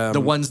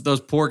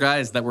 Those poor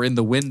guys that were in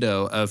the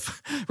window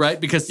of,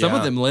 right? Because some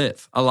of them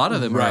live. A lot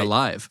of them are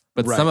alive.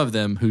 But some of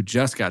them who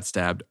just got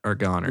stabbed are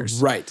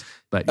goners. Right.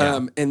 But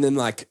yeah. And then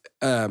like,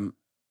 I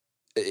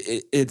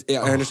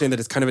understand that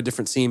it's kind of a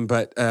different scene,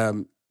 but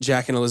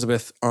Jack and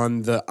Elizabeth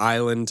on the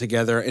island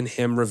together and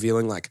him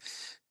revealing like,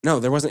 no,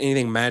 there wasn't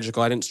anything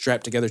magical. I didn't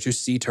strap together 2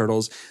 sea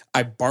turtles.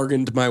 I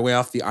bargained my way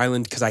off the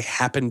island because I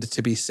happened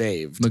to be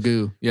saved.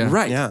 Magoo. Yeah.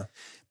 Right. Yeah.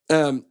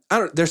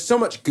 There's so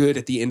much good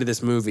at the end of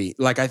this movie.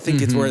 Like I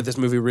think it's where this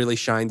movie really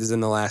shines is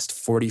in the last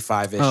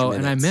 45-ish minutes.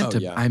 And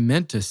I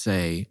meant to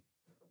say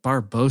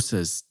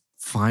Barbossa's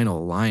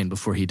final line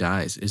before he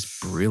dies is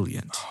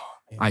brilliant.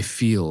 I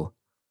feel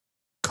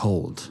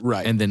cold.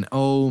 Right. And then,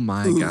 oh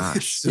my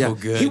gosh. So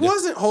good. He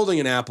wasn't holding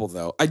an apple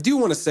though. I do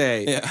want to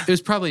say It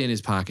was probably in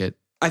his pocket.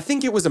 I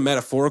think it was a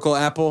metaphorical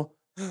apple,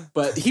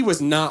 but he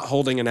was not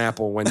holding an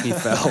apple when he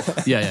fell.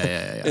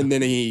 Yeah. And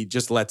then he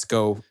just lets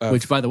go.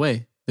 Which, by the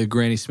way, the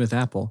Granny Smith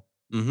apple,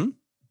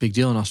 big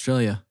deal in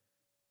Australia.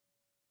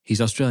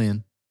 He's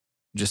Australian.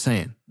 Just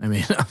saying. I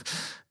mean,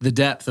 the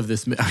depth of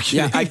this.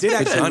 Yeah, I did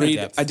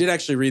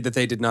actually read that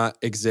they did not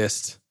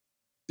exist.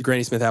 The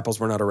Granny Smith apples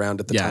were not around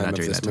at the time of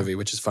this movie,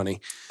 which is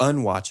funny.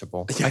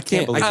 Unwatchable. I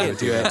can't believe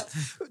do it.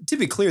 To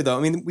be clear, though,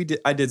 I mean,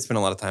 I did spend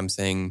a lot of time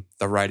saying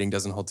the writing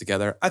doesn't hold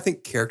together. I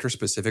think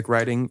character-specific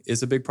writing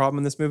is a big problem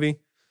in this movie.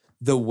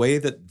 The way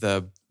that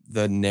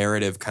the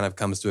narrative kind of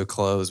comes to a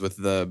close with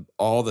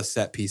all the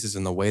set pieces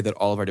and the way that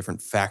all of our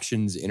different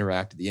factions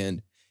interact at the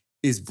end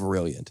is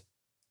brilliant.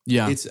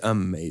 Yeah. It's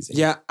amazing.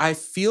 Yeah, I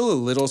feel a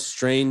little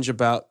strange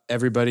about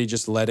everybody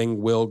just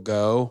letting Will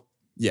go.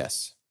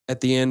 Yes.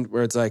 At the end,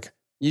 where it's like,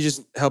 you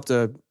just helped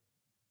a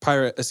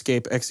pirate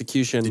escape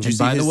execution. Did you see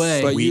by the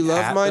way, but you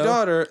love hat, my though?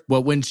 daughter.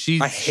 Well, when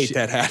I hate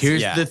that hat.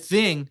 Here's the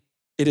thing.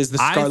 It is the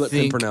Scarlet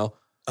Pimpernel.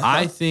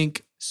 I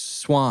think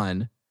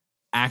Swan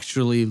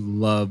actually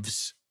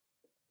loves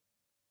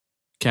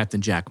Captain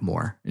Jack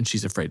more, and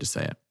she's afraid to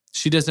say it.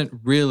 She doesn't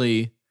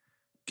really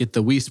get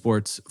the Wii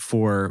Sports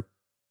for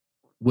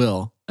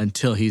Will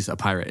until he's a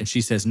pirate. And she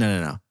says,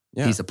 no,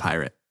 he's a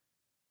pirate.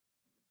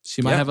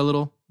 She might have a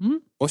little...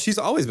 Well, she's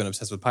always been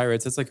obsessed with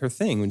pirates. It's like her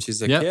thing when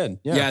she's a kid.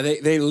 Yeah,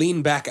 they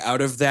lean back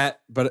out of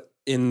that, but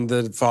in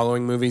the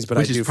following movies. But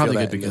which I do is probably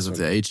feel good because of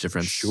the age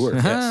difference. Sure,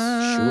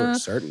 yes, sure,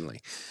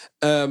 certainly.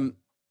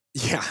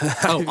 Yeah.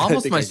 Oh,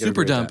 almost my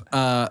super dump.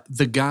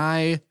 The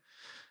guy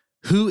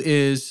who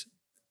is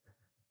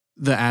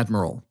the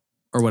admiral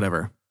or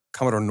whatever,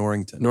 Commodore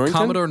Norrington.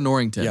 Commodore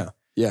Norrington.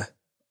 Yeah.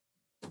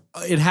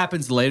 It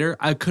happens later.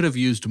 I could have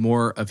used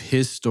more of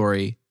his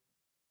story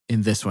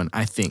in this one,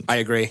 I think. I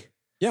agree.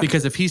 Yeah.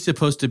 Because if he's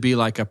supposed to be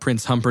like a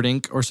Prince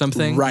Humperdinck or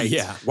something. Right.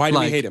 Yeah. Why do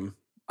we hate him?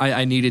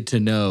 I needed to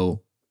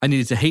know. I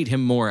needed to hate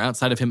him more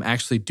outside of him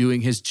actually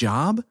doing his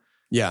job.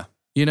 Yeah.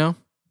 You know?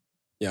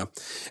 Yeah.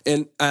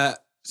 And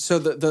so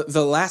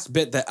the last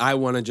bit that I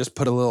want to just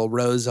put a little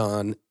rose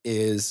on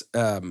is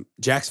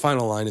Jack's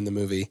final line in the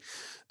movie.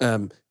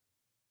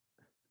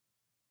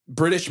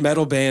 British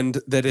metal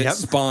band that it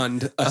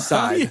spawned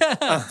aside.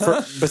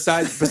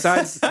 Besides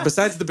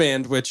the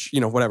band, which,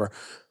 whatever.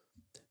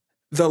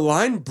 The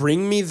line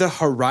 "Bring me the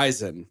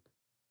horizon,"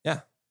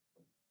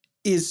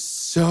 is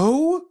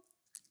so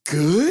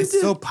good.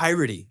 It's so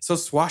piratey, so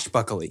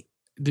swashbuckly.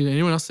 Did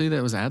anyone else say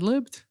that was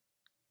ad-libbed?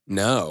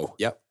 No.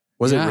 Yep.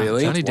 Was it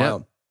really? Johnny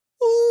Depp.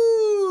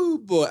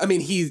 Ooh, boy. I mean,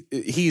 he's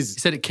He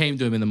said it came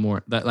to him in the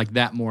morning.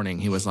 That morning,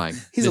 he was like,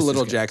 he's a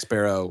little Jack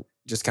Sparrow,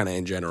 just kind of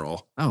in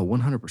general. Oh,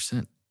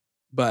 100%.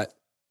 But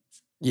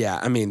yeah,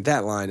 I mean,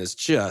 that line is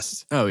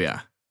just. Oh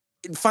yeah.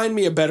 Find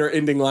me a better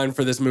ending line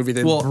for this movie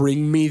than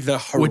 "Bring me the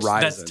horizon." Which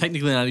that's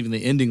technically not even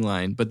the ending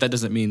line, but that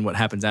doesn't mean what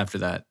happens after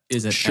that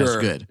isn't as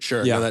good.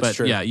 Sure, yeah, that's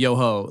true. Yeah, yo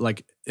ho,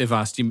 like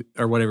Ivast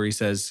or whatever he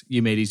says,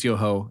 you mateys yo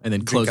ho, and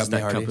then closes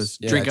that compass.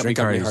 Drink up me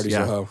hearties,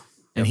 yo ho.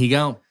 And he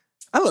gone.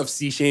 I love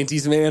sea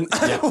shanties, man.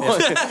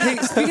 Hey,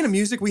 speaking of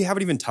music, we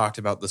haven't even talked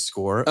about the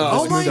score.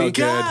 Oh my so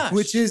gosh.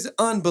 Which is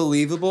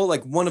unbelievable.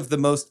 Like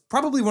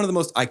probably one of the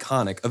most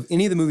iconic of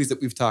any of the movies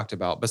that we've talked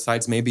about,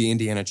 besides maybe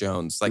Indiana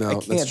Jones. Like, I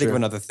can't think of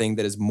another thing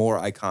that is more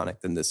iconic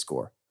than this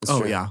score.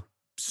 Yeah.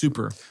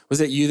 Super. Was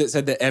it you that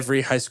said that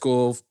every high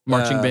school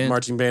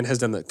marching band has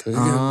done that?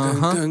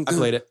 I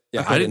played it.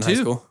 Yeah, I did in high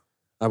too. school.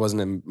 I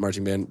wasn't in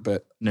marching band,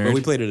 but Well,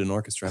 we played it in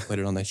orchestra. I played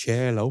it on the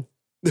cello.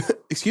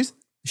 Excuse?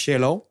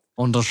 Cello.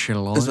 On the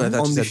cello. That's what I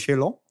thought On you the said.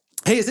 cello.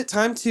 Hey, is it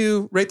time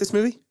to rate this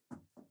movie?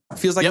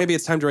 Feels like maybe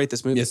it's time to rate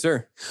this movie. Yes,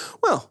 sir.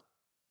 Well,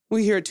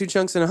 we here at Two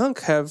Chunks and a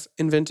Hunk have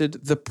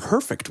invented the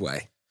perfect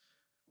way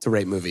to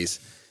rate movies.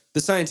 the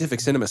scientific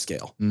cinema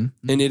scale. And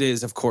it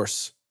is, of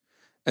course,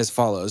 as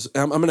follows.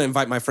 I'm going to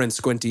invite my friend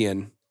Squinty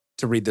in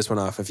to read this one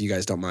off, if you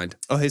guys don't mind.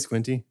 Oh, hey,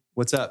 Squinty.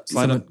 What's up?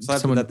 Slide up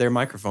that there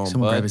microphone,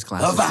 Someone bud. grab his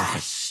glasses.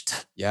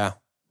 Avast! Yeah.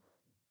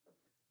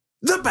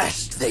 The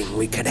best thing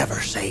we could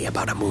ever say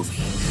about a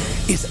movie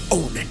is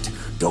own it,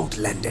 don't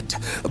lend it.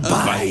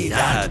 Buy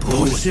that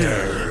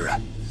poster.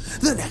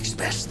 The next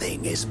best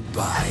thing is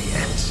buy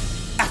it.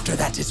 After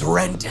that is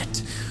rent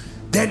it.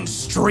 Then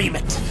stream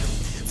it.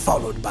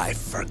 Followed by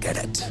forget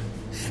it.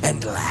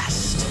 And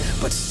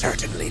last, but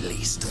certainly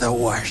least, the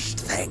worst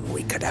thing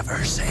we could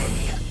ever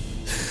say.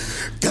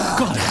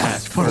 God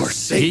has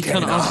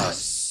forsaken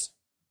us.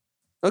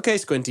 Okay,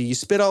 Squinty, you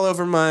spit all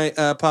over my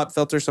pop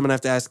filter, so I'm going to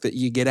have to ask that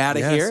you get out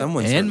of here.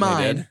 Someone And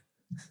mine.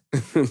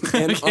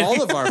 And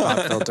all of our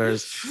pop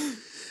filters.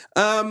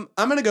 I'm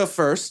going to go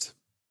first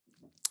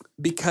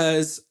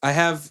because I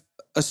have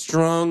a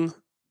strong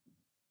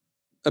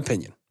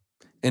opinion,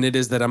 and it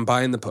is that I'm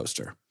buying the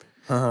poster.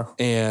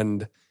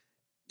 And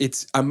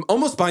I'm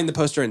almost buying the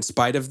poster in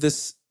spite of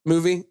this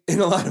movie in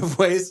a lot of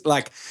ways.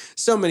 Like,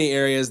 so many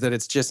areas that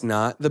it's just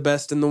not the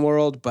best in the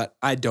world, but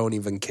I don't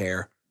even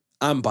care.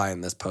 I'm buying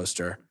this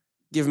poster.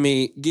 Give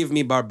me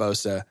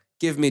Barbossa.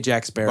 Give me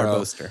Jack Sparrow.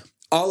 Barboster.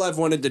 All I've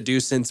wanted to do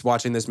since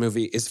watching this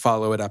movie is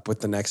follow it up with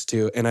the next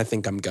two, and I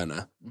think I'm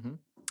gonna.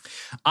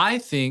 I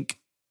think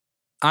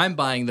I'm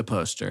buying the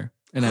poster,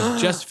 and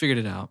I've just figured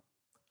it out,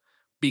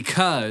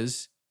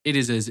 because it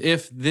is as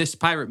if this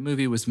pirate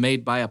movie was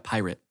made by a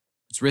pirate.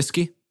 It's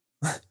risky.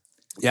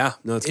 Yeah,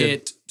 no, it's good.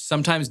 It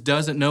sometimes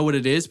doesn't know what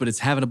it is, but it's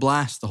having a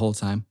blast the whole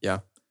time. Yeah.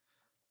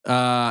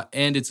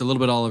 And it's a little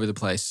bit all over the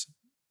place.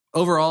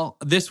 Overall,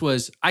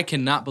 I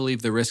cannot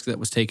believe the risk that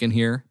was taken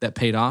here that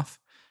paid off.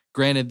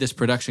 Granted, this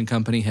production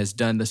company has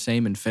done the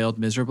same and failed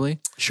miserably.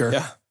 Sure.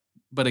 Yeah.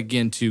 But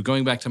again,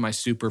 going back to my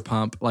super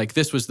pump, like,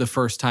 this was the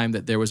first time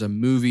that there was a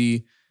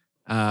movie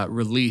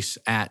release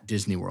at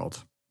Disney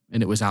World,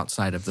 and it was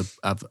outside of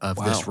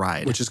this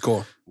ride, Which is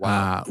cool.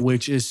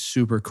 which is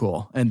super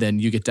cool. And then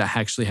you get to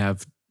actually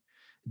have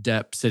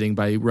Depp sitting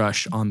by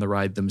Rush on the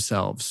ride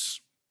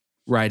themselves,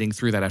 riding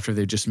through that after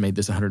they just made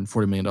this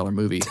 $140 million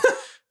movie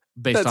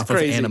based That's off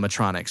crazy. of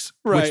animatronics,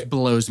 Right. which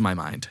blows my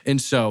mind. And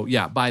so,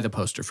 yeah, buy the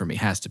poster for me.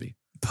 Has to be.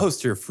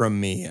 Poster from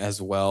me as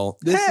well.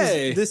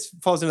 Hey! This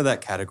falls into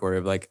that category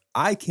of like,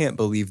 I can't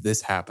believe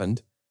this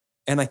happened.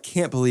 And I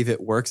can't believe it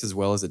works as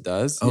well as it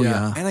does. Oh,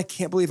 yeah. And I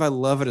can't believe I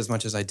love it as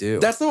much as I do.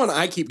 That's the one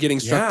I keep getting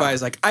struck Yeah. by,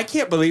 is like, I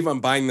can't believe I'm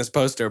buying this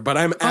poster, but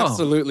I'm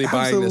absolutely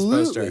buying this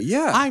poster.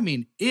 Yeah. I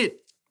mean, it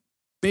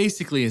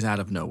basically is out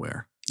of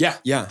nowhere. Yeah.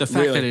 yeah. The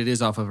fact that it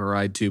is off of a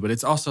ride too, but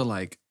it's also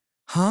like,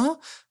 huh?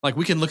 Like,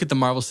 we can look at the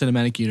Marvel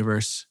Cinematic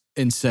Universe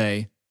and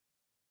say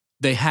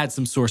they had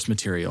some source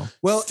material.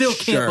 Still can't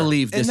sure.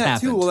 believe this and that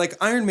happened. too, well, like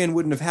Iron Man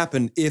wouldn't have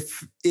happened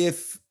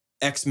if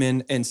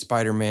X-Men and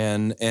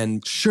Spider-Man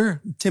and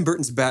Sure. Tim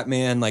Burton's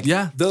Batman, like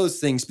Yeah. those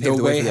things paved The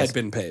the way way for this. had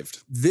been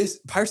paved. This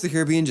Pirates of the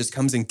Caribbean just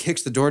comes and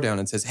kicks the door down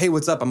and says, "Hey,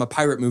 what's up? I'm a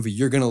pirate movie.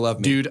 You're gonna love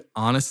me." Dude,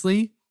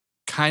 honestly,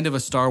 kind of a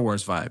Star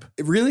Wars vibe.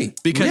 Really?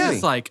 Because Really?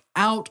 it's like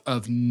out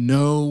of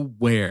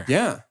nowhere.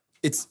 Yeah.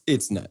 It's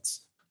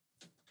nuts.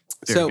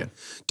 Very so good.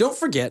 don't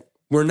forget,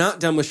 we're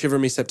not done with Shiver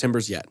Me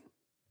Septembers yet.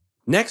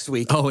 Next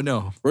week, Oh,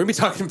 no. we're going to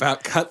be talking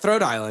about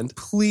Cutthroat Island.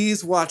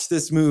 Please watch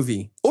this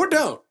movie. Or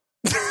don't.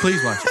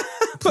 Please watch it.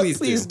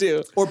 Please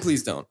do. Or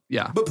please don't.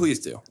 Yeah. But please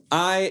do.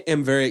 I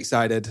am very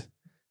excited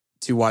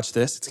to watch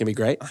this. It's going to be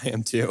great. I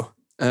am too.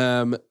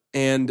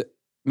 And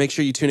make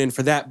sure you tune in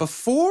for that.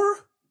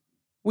 Before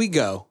we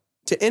go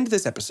to end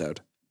this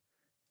episode,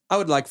 I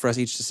would like for us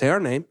each to say our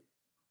name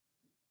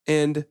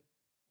and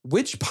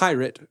which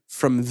pirate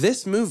from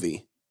this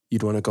movie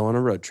you'd want to go on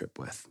a road trip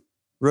with.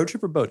 Road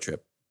trip or boat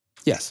trip?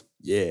 Yes.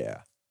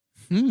 Yeah.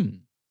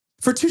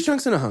 For Two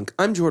Chunks and a Hunk,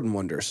 I'm Jordan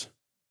Wonders,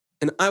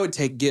 and I would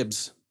take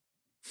Gibbs.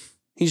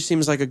 He just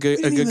seems like a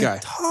good guy.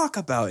 Talk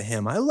about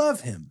him. I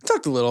love him. I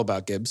talked a little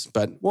about Gibbs,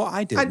 but Well,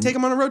 I did. I'd take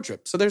him on a road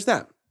trip. So there's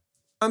that.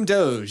 I'm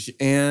Doge,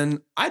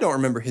 and I don't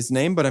remember his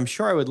name, but I'm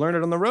sure I would learn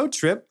it on the road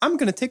trip. I'm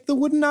going to take the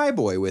Wooden Eye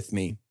Boy with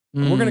me.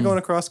 And we're going to go on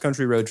a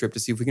cross-country road trip to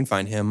see if we can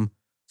find him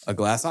a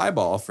glass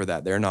eyeball for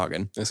that there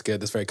noggin. That's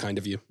good. That's very kind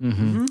of you.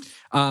 Mm-hmm.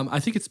 I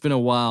think it's been a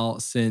while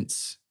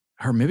since,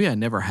 or maybe I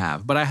never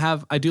have, but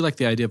I do like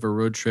the idea of a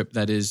road trip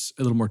that is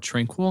a little more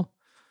tranquil,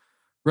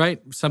 right?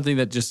 Something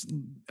that just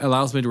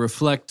allows me to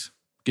reflect,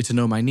 get to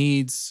know my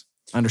needs,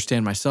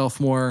 understand myself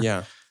more.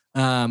 Yeah.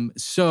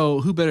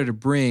 So who better to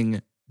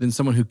bring than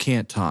someone who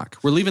can't talk?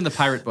 We're leaving the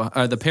parrot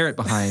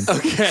behind,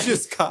 Okay.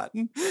 Just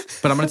Cotton.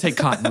 but I'm going to take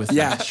Cotton with me.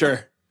 Yeah,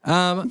 sure.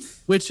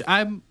 Which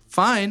I'm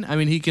fine. I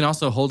mean, he can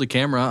also hold a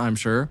camera, I'm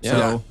sure. Yeah.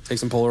 So Take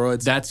some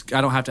Polaroids. I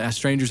don't have to ask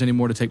strangers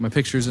anymore to take my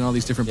pictures in all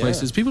these different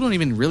places. People don't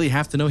even really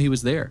have to know he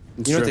was there.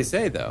 You know what they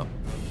say, though?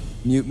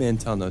 Mute men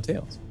tell no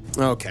tales.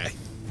 Okay.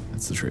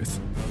 That's the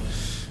truth.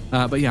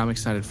 But yeah, I'm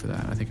excited for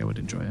that. I think I would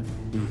enjoy it.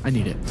 I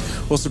need it.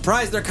 Well,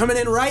 surprise, they're coming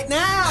in right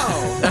now.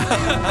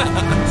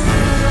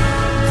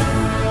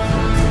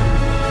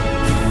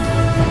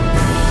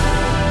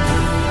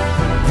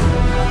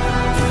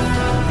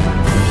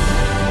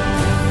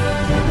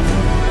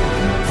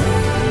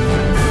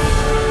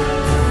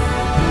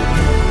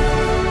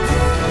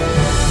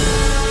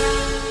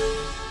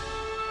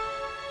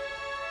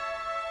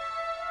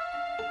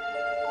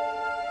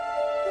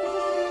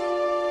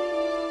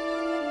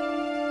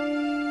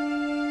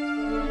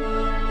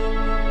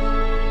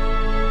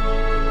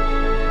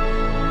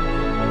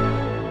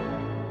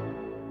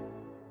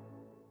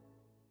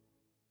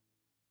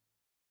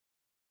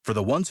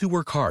 For the ones who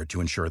work hard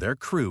to ensure their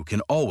crew can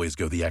always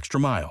go the extra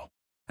mile,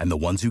 and the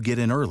ones who get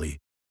in early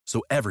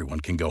so everyone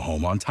can go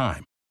home on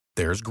time,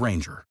 there's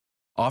Grainger,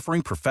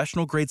 offering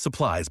professional-grade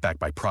supplies backed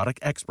by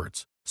product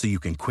experts so you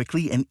can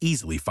quickly and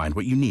easily find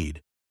what you need.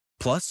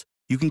 Plus,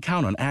 you can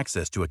count on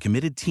access to a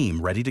committed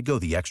team ready to go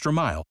the extra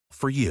mile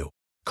for you.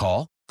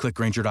 Call, click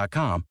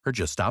Grainger.com, or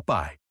just stop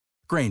by.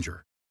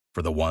 Grainger,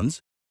 for the ones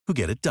who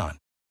get it done.